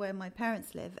near where my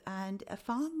parents live, and a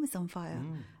farm was on fire.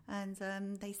 And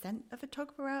they sent a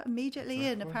photographer out immediately,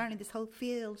 and apparently this whole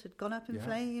field had gone up in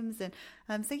flames.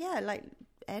 And so, like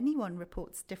anyone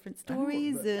reports different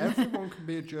stories. Everyone can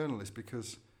be a journalist,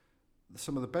 because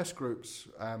some of the best groups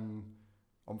on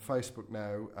Facebook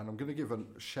now, and I'm going to give a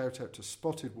shout out to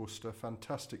Spotted Worcester,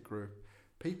 fantastic group.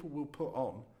 People will put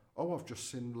on, I've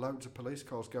just seen loads of police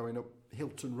cars going up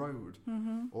Hilton Road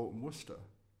or in Worcester.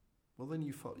 Well, then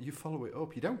you follow it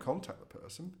up. You don't contact the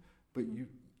person, but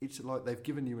it's like they've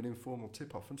given you an informal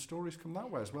tip-off, and stories come that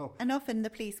way as well. And often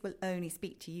the police will only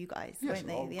speak to you guys, won't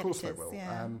they? Yes, of course they will.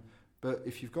 Yeah. But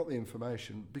if you've got the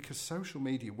information, because social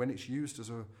media, when it's used as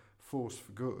a force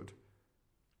for good,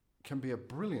 can be a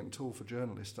brilliant tool for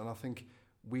journalists, and I think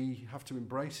we have to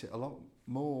embrace it a lot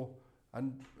more,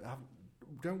 and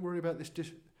don't worry about this,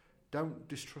 don't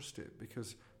distrust it,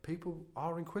 because people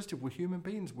are inquisitive. We're human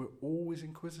beings, we're always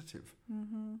inquisitive.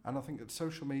 And I think that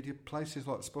social media, places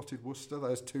like Spotted Worcester,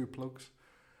 those 2 plugs,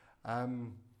 are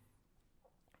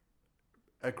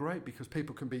great, because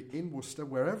people can be in Worcester,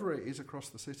 wherever it is across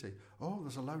the city. Oh,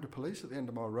 there's a load of police at the end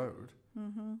of my road.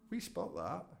 We spot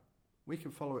that. We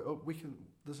can follow it up.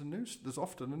 There's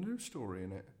often a news story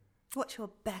in it. What's your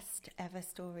best ever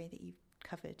story that you've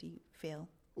covered, do you feel?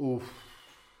 Oh,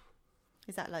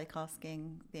 Is that like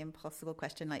asking the impossible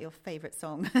question, like your favourite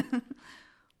song?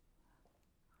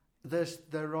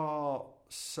 There are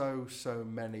so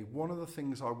many. One of the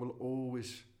things I will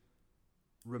always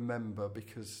remember,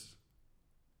 because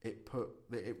it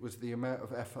was the amount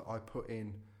of effort I put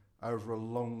in over a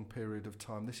long period of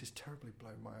time. This is terribly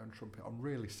blowing my own trumpet. I'm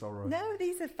really sorry. No,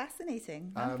 these are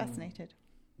fascinating. I'm fascinated.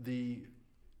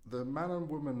 The man and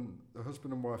woman, the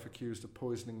husband and wife, accused of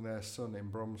poisoning their son in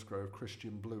Bromsgrove,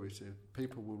 Christian Blewett.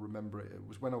 People will remember it. It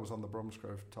was when I was on the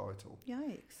Bromsgrove title.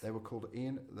 Yikes. They were called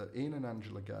Ian and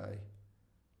Angela Gay.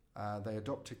 They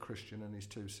adopted Christian and his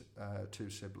two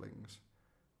siblings,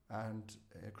 and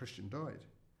Christian died.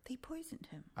 They poisoned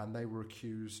him. And they were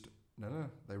accused.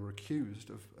 They were accused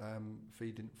of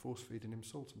force feeding him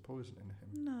salt and poisoning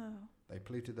him. No. They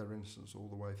pleaded their innocence all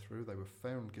the way through. They were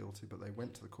found guilty, but they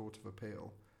went to the Court of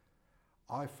Appeal.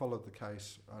 I followed the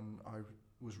case, and I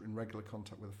was in regular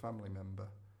contact with a family member.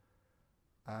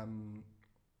 And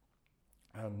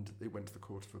it went to the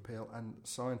Court of Appeal, and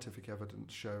scientific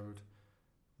evidence showed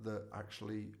that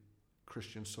actually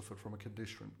Christian suffered from a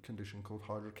condition called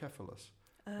hydrocephalus,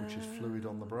 which is fluid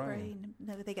on the brain.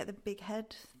 No, they get the big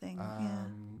head thing.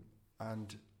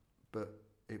 But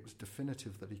it was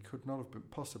definitive that he could not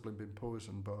have possibly been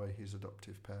poisoned by his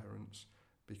adoptive parents,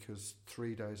 because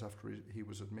 3 days after he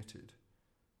was admitted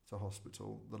to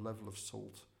hospital, the level of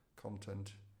salt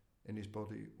content in his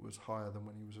body was higher than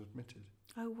when he was admitted.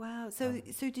 Oh, wow. So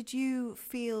did you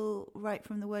feel right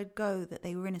from the word go that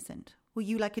they were innocent? Were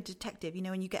you like a detective,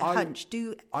 when you get a hunch?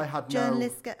 Do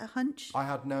journalists get a hunch? I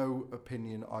had no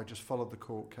opinion. I just followed the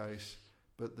court case.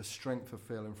 But the strength of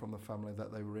feeling from the family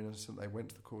that they were innocent, they went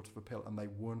to the Court of Appeal and they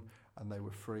won and they were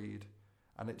freed.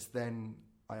 And it's then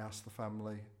I asked the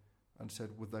family and said,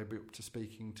 would they be up to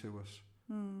speaking to us?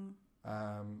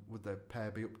 Would their pair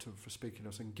be up for speaking to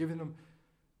us and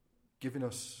giving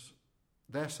us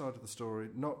their side of the story,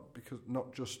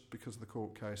 not just because of the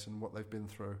court case and what they've been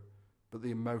through, but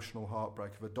the emotional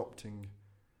heartbreak of adopting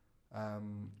a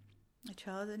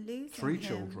child and losing 3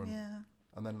 children,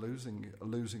 and then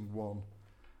losing one.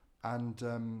 And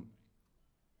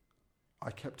I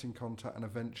kept in contact, and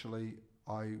eventually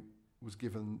I was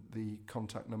given the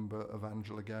contact number of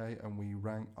Angela Gay,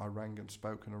 and I rang and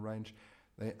spoke and arranged.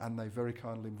 They very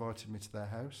kindly invited me to their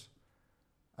house,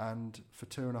 and for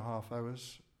 2.5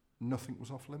 hours, nothing was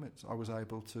off limits. I was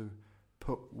able to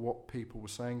put what people were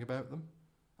saying about them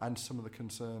and some of the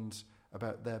concerns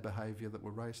about their behaviour that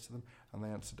were raised to them, and they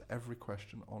answered every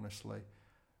question honestly.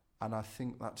 And I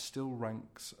think that still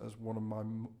ranks as one of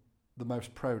the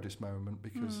most proudest moment,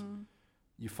 because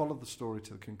you followed the story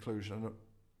to the conclusion and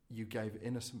you gave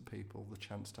innocent people the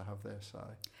chance to have their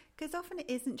say. Because often it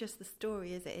isn't just the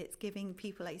story, is it? It's giving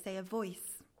people, like you say, a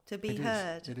voice to be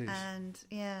heard. It is. And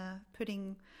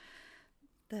putting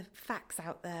the facts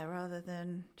out there rather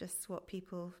than just what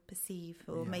people perceive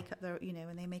or make up their,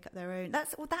 when they make up their own.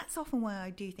 That's often why I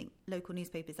do think local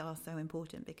newspapers are so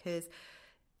important, because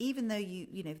even though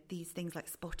these things like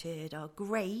Spotted are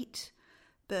great,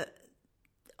 but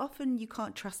often you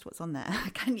can't trust what's on there,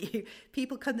 can you?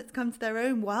 People come to their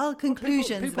own wild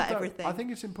conclusions people about everything. I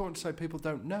think it's important to say people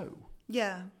don't know.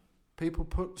 Yeah. People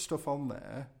put stuff on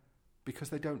there because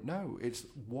they don't know. It's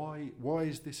why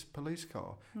is this police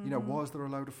car? Why is there a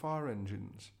load of fire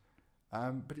engines?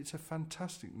 But it's a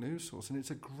fantastic news source, and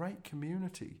it's a great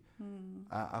community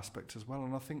aspect as well.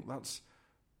 And I think that's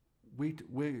we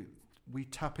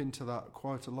tap into that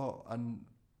quite a lot, and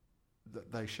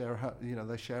they share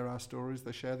our stories,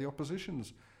 they share the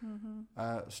opposition's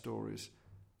stories.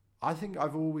 I think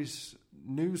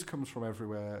news comes from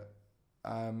everywhere,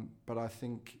 but I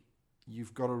think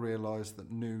you've got to realise that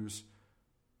news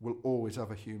will always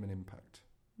have a human impact,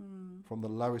 from the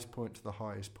lowest point to the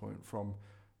highest point, from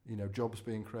jobs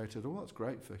being created. Oh, that's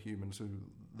great for humans, so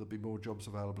there'll be more jobs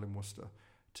available in Worcester,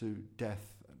 to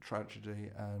death, tragedy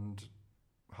and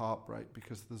heartbreak,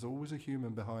 because there's always a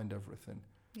human behind everything.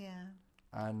 Yeah.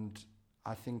 And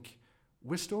I think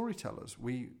we're storytellers.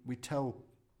 We tell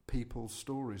people's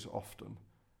stories often.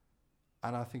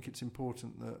 And I think it's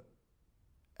important that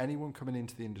anyone coming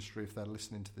into the industry, if they're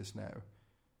listening to this now,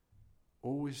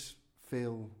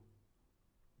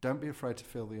 don't be afraid to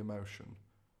feel the emotion,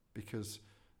 because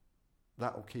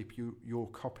that will keep your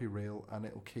copy real, and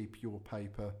it will keep your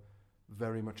paper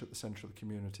very much at the centre of the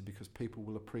community, because people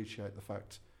will appreciate the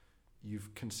fact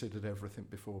you've considered everything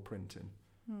before printing.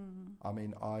 I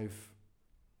mean,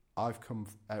 I've come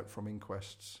out from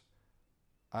inquests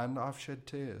and I've shed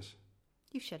tears.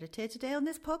 You've shed a tear today on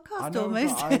this podcast, I know,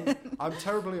 almost. I'm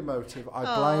terribly emotive.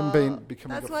 I blame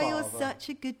becoming a father. That's why you're such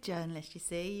a good journalist, you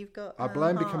see. You've got I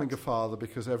blame becoming a father,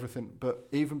 because everything, but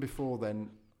even before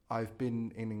then, I've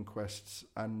been in inquests,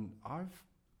 and I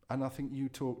think you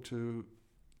talked to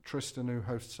Tristan, who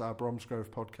hosts our Bromsgrove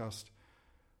podcast.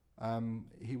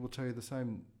 He will tell you the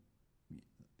same.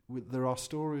 There are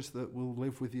stories that will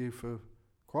live with you for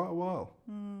quite a while.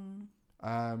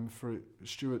 For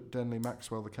Stuart Denley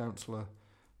Maxwell, the councillor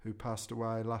who passed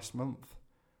away last month,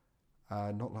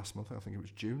 not last month, I think it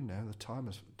was June now. The time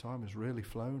has really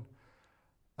flown.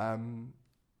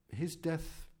 His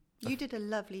death. You did a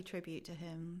lovely tribute to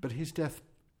him. But his death,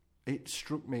 it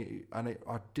struck me, and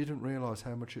I didn't realise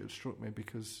how much it had struck me,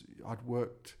 because I'd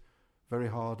worked very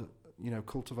hard,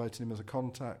 cultivating him as a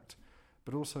contact,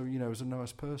 but also, as a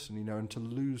nice person, and to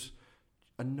lose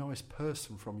a nice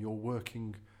person from your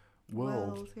working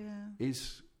world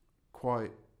is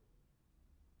quite.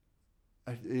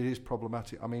 It is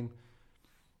problematic. I mean,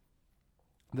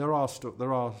 there are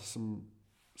some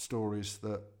stories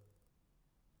that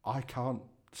I can't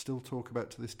still talk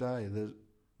about to this day.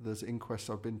 There's inquests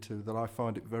I've been to that I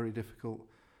find it very difficult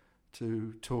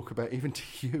to talk about, even to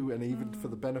you, and even for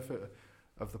the benefit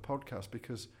of the podcast,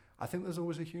 because I think there's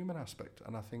always a human aspect,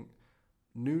 and I think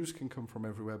news can come from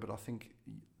everywhere, but I think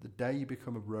the day you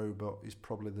become a robot is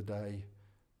probably the day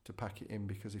to pack it in,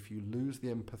 because if you lose the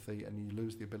empathy and you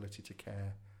lose the ability to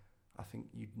care, I think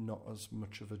you're not as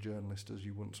much of a journalist as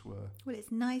you once were. Well,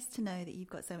 it's nice to know that you've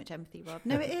got so much empathy, Rob.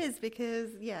 No, it is,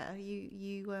 because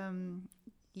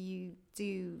you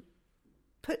do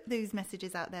put those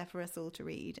messages out there for us all to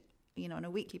read, on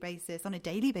a weekly basis, on a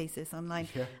daily basis online.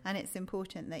 And it's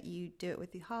important that you do it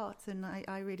with your heart, and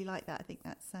I really like that. I think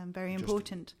that's very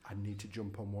important. I need to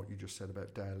jump on what you just said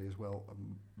about daily as well.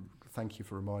 Thank you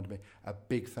for reminding me. A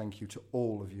big thank you to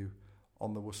all of you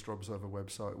on the Worcester Observer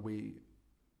website. We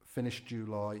finished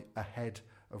July ahead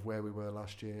of where we were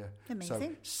last year.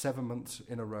 Amazing. So 7 months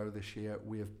in a row this year,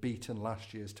 we have beaten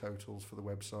last year's totals for the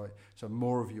website. So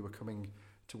more of you are coming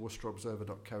to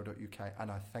worcesterobserver.co.uk,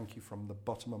 and I thank you from the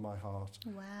bottom of my heart.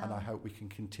 Wow. And I hope we can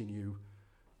continue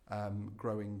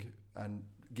growing and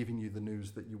giving you the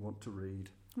news that you want to read.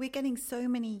 We're getting so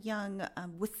many young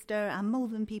Worcester and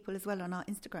Malvern people as well on our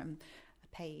Instagram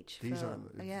page. These are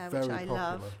very which I popular.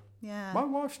 Love. Yeah. My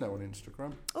wife's now on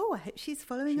Instagram. Oh, I hope she's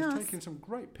following us. She's taking some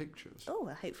great pictures. Oh,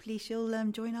 well, hopefully she'll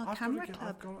join our camera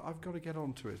club. I've got to get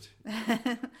onto it.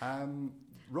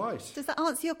 Right. Does that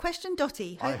answer your question,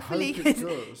 Dottie? Hopefully. I hope it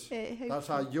does.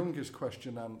 That's our youngest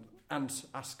question and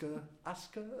asker.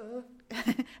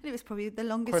 And it was probably the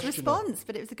longest response,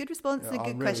 but it was a good response and a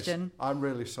good question. I'm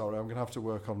really sorry. I'm going to have to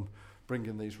work on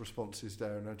bringing these responses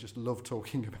down. I just love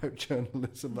talking about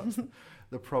journalism. That's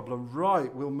the problem.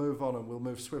 Right, we'll move on, and we'll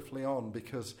move swiftly on,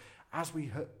 because as we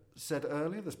said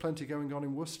earlier, there's plenty going on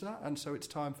in Worcester, and so it's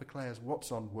time for Claire's What's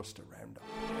on Worcester Roundup.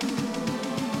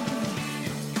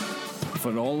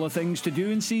 For all the things to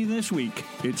do and see this week,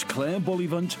 it's Claire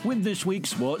Bullivant with this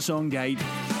week's What's On Guide.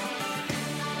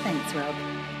 Thanks, Rob.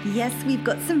 Yes, we've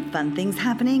got some fun things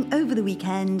happening over the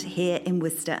weekend here in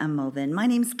Worcester and Malvern. My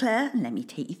name's Claire, and let me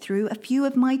take you through a few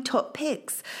of my top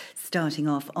picks. Starting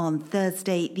off on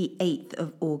Thursday, the 8th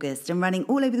of August, and running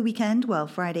all over the weekend, well,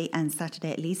 Friday and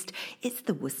Saturday at least, it's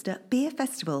the Worcester Beer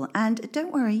Festival. And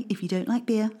don't worry if you don't like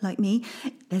beer, like me,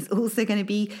 there's also going to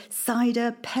be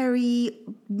cider, perry,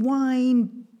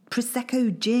 wine,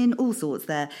 Prosecco, gin, all sorts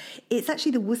there. It's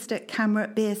actually the Worcester Camera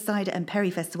Beer, Cider and Perry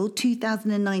Festival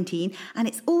 2019, and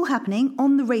it's all happening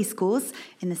on the racecourse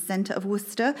in the centre of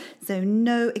Worcester, so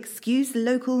no excuse.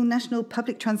 Local national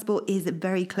public transport is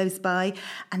very close by,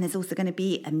 and there's also going to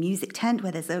be a music tent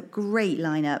where there's a great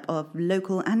lineup of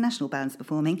local and national bands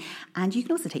performing, and you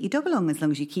can also take your dog along as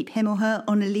long as you keep him or her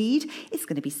on a lead. It's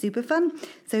going to be super fun.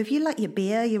 So if you like your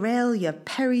beer, your ale, your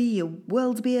perry, your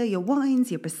world beer, your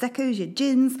wines, your Proseccos, your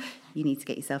gins, you need to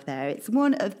get yourself there. It's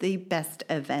one of the best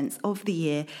events of the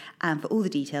year. And for all the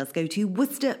details, go to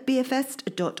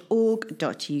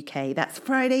worcesterbeerfest.org.uk. That's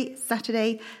Friday,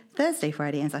 Saturday, Thursday,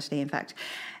 Friday and Saturday, in fact.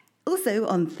 Also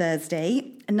on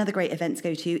Thursday, another great event to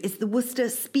go to is the Worcester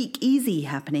Speakeasy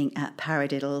happening at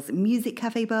Paradiddle's Music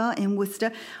Cafe Bar in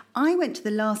Worcester. I went to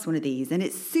the last one of these and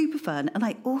it's super fun. And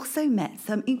I also met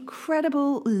some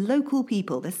incredible local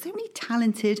people. There's so many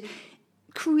talented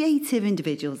creative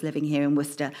individuals living here in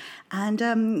Worcester, and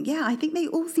I think they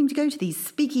all seem to go to these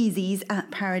speakeasies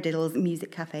at Paradiddle's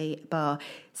Music Cafe Bar.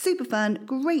 Super fun,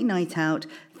 great night out,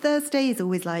 Thursday is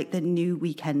always like the new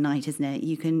weekend night, isn't it?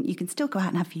 You can still go out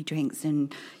and have a few drinks,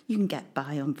 and you can get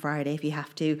by on Friday if you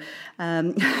have to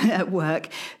at work.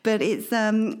 But it's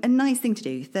a nice thing to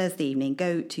do. Thursday evening,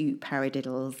 go to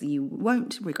Paradiddles. You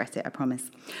won't regret it, I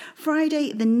promise.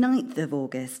 Friday, the 9th of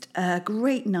August, a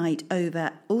great night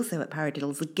over also at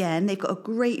Paradiddles again. They've got a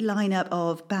great lineup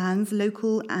of bands,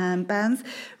 local bands.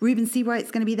 Ruben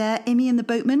Seawright's going to be there. Emmy and the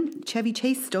Boatmen, Chevy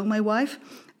Chase, Stole My Wife.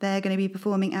 They're going to be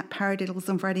performing at Paradiddles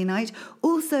on Friday night.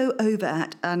 Also over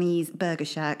at Annie's Burger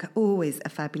Shack, always a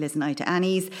fabulous night at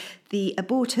Annie's. The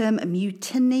Abortum,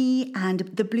 Mutiny and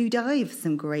The Blue Dive,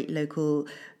 some great local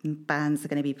bands are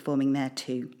going to be performing there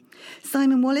too.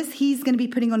 Simon Wallace, he's going to be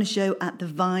putting on a show at The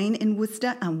Vine in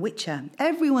Worcester, and Witcher,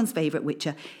 everyone's favourite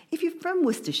Witcher. If you're from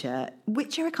Worcestershire,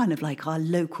 Witcher are kind of like our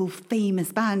local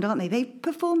famous band, aren't they? They've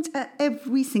performed at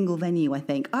every single venue, I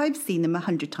think. I've seen them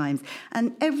 100 times,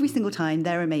 and every single time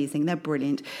they're amazing, they're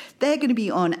brilliant. They're going to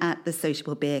be on at the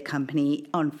Sociable Beer Company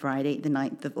on Friday, the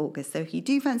 9th of August. So if you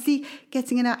do fancy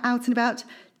getting it out and about,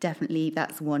 definitely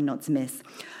that's one not to miss.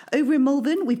 Over in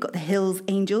Malvern, we've got the Hills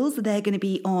Angels. They're going to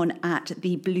be on at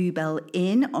the Bluebell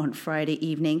Inn on Friday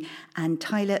evening. And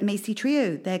Tyler Macy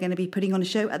Trio, they're going to be putting on a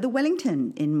show at the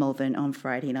Wellington in Malvern on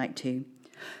Friday night too.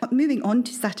 Moving on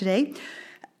to Saturday.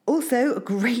 Also, a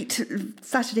great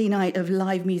Saturday night of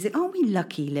live music. Aren't we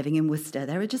lucky living in Worcester?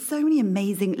 There are just so many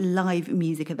amazing live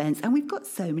music events, and we've got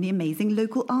so many amazing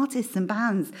local artists and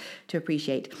bands to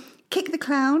appreciate. Kick the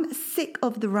Clown, Sick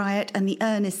of the Riot and the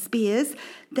Ernest Spears,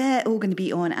 they're all going to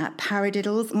be on at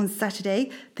Paradiddles on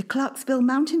Saturday. The Clarksville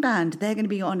Mountain Band, they're going to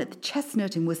be on at the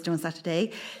Chestnut in Worcester on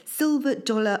Saturday. Silver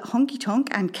Dollar Honky Tonk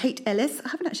and Kate Ellis. I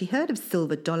haven't actually heard of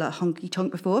Silver Dollar Honky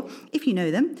Tonk before. If you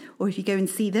know them, or if you go and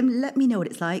see them, let me know what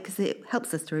it's like, because it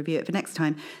helps us to review it for next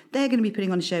time. They're going to be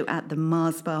putting on a show at the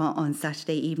Mars Bar on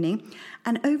Saturday evening.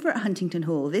 And over at Huntington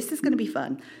Hall, this is going to be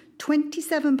fun.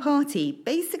 27 Party.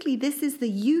 Basically, this is the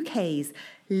UK's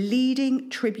leading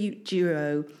tribute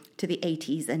duo to the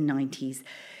 80s and 90s.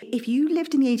 If you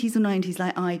lived in the 80s or 90s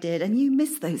like I did and you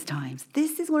missed those times,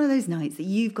 this is one of those nights that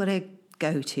you've got to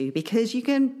go to, because you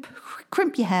can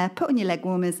crimp your hair, put on your leg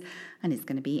warmers, and it's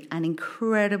going to be an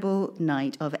incredible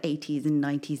night of 80s and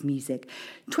 90s music.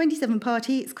 27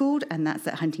 Party, it's called, and that's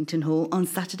at Huntington Hall on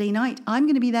Saturday night. I'm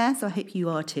going to be there, so I hope you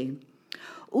are too.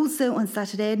 Also on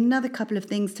Saturday, another couple of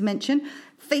things to mention.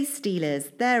 Face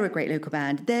Stealers, they're a great local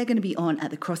band. They're going to be on at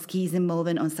the Cross Keys in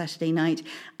Malvern on Saturday night.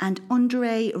 And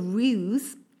Andre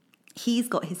Rieu's, he's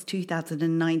got his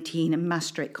 2019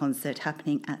 Maastricht concert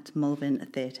happening at Malvern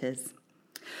Theatres.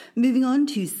 Moving on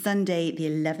to Sunday, the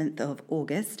 11th of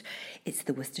August, it's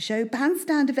the Worcester Show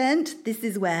Bandstand event. This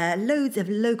is where loads of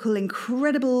local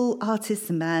incredible artists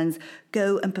and bands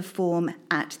go and perform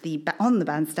on the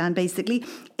bandstand, basically,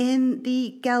 in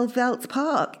the Gelvelt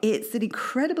Park. It's an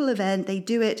incredible event. They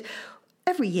do it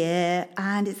every year,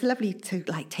 and it's lovely to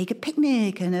take a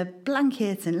picnic and a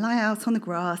blanket and lie out on the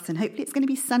grass, and hopefully it's going to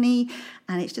be sunny,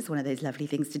 and it's just one of those lovely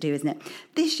things to do, isn't it?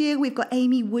 This year we've got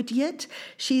Amy Woodyard.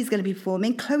 She's going to be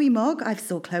performing. Chloe Mogg, I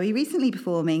saw Chloe recently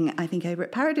performing, I think over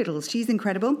at Paradiddles. She's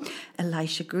incredible.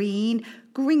 Elisha Green,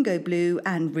 Gringo Blue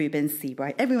and Ruben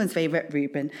Seabright, everyone's favourite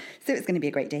Ruben. So it's going to be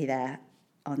a great day there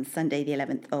on Sunday the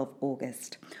 11th of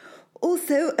August.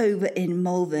 Also over in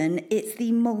Malvern, it's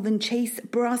the Malvern Chase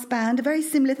Brass Band, a very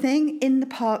similar thing in the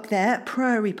park there,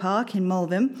 Priory Park in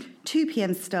Malvern, 2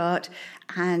 p.m. start,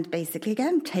 and basically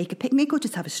again, take a picnic or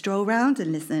just have a stroll round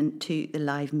and listen to the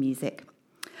live music.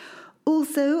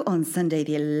 Also on Sunday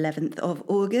the 11th of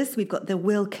August, we've got the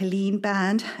Will Killeen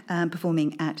Band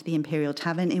performing at the Imperial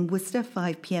Tavern in Worcester,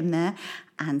 5 p.m. there,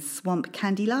 and Swamp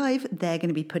Candy Live, they're going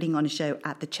to be putting on a show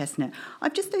at the Chestnut.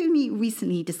 I've just only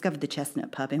recently discovered the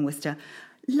Chestnut pub in Worcester.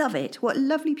 Love it. What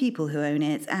lovely people who own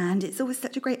it, and it's always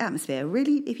such a great atmosphere.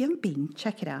 Really, if you haven't been,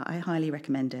 check it out. I highly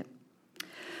recommend it.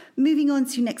 Moving on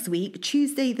to next week,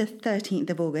 Tuesday the 13th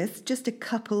of August, just a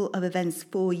couple of events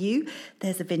for you.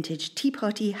 There's a vintage tea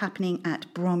party happening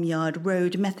at Bromyard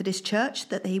Road Methodist Church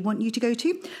that they want you to go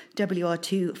to,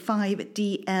 WR2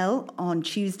 5DL on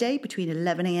Tuesday between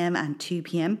 11am and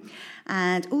 2pm.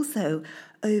 And also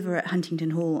over at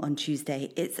Huntington Hall on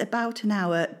Tuesday, it's about an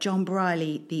hour John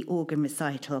Briley, the organ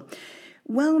recital.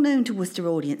 Well known to Worcester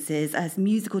audiences as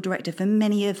musical director for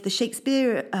many of the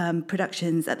Shakespeare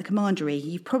productions at the Commandery.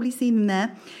 You've probably seen them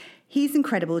there. He's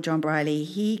incredible, John Briley.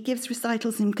 He gives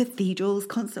recitals in cathedrals,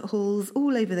 concert halls,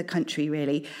 all over the country,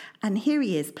 really. And here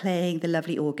he is playing the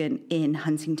lovely organ in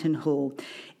Huntington Hall.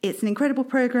 It's an incredible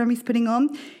programme he's putting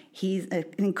on. He's an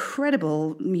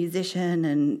incredible musician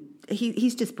and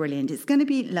he's just brilliant. It's going to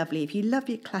be lovely. If you love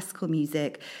your classical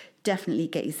music, definitely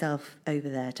get yourself over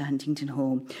there to Huntington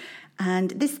Hall.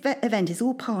 And this event is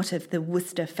all part of the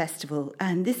Worcester Festival,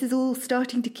 and this is all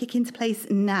starting to kick into place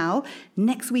now.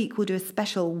 Next week we'll do a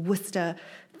special Worcester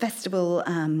Festival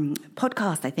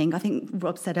podcast, I think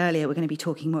Rob said earlier we're going to be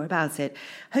talking more about it.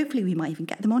 Hopefully we might even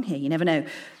get them on here, you never know.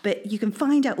 But you can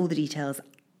find out all the details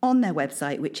on their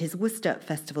website, which is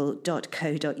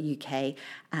worcesterfestival.co.uk.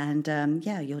 And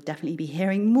you'll definitely be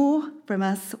hearing more from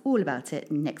us all about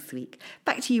it next week.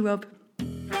 Back to you, Rob.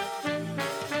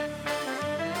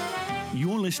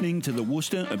 You're listening to the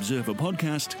Worcester Observer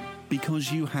podcast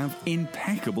because you have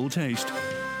impeccable taste.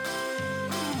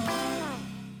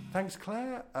 Thanks,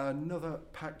 Claire. Another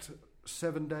packed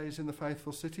 7 days in the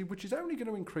Faithful City, which is only going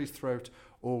to increase throughout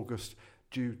August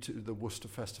due to the Worcester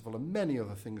Festival and many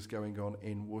other things going on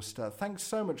in Worcester. Thanks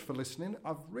so much for listening.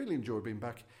 I've really enjoyed being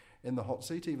back in the hot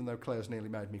seat, even though Claire's nearly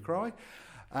made me cry.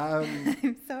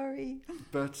 I'm sorry.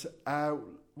 But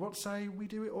what say we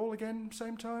do it all again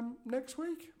same time next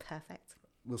week? Perfect.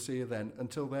 We'll see you then.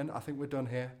 Until then, I think we're done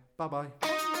here. Bye-bye.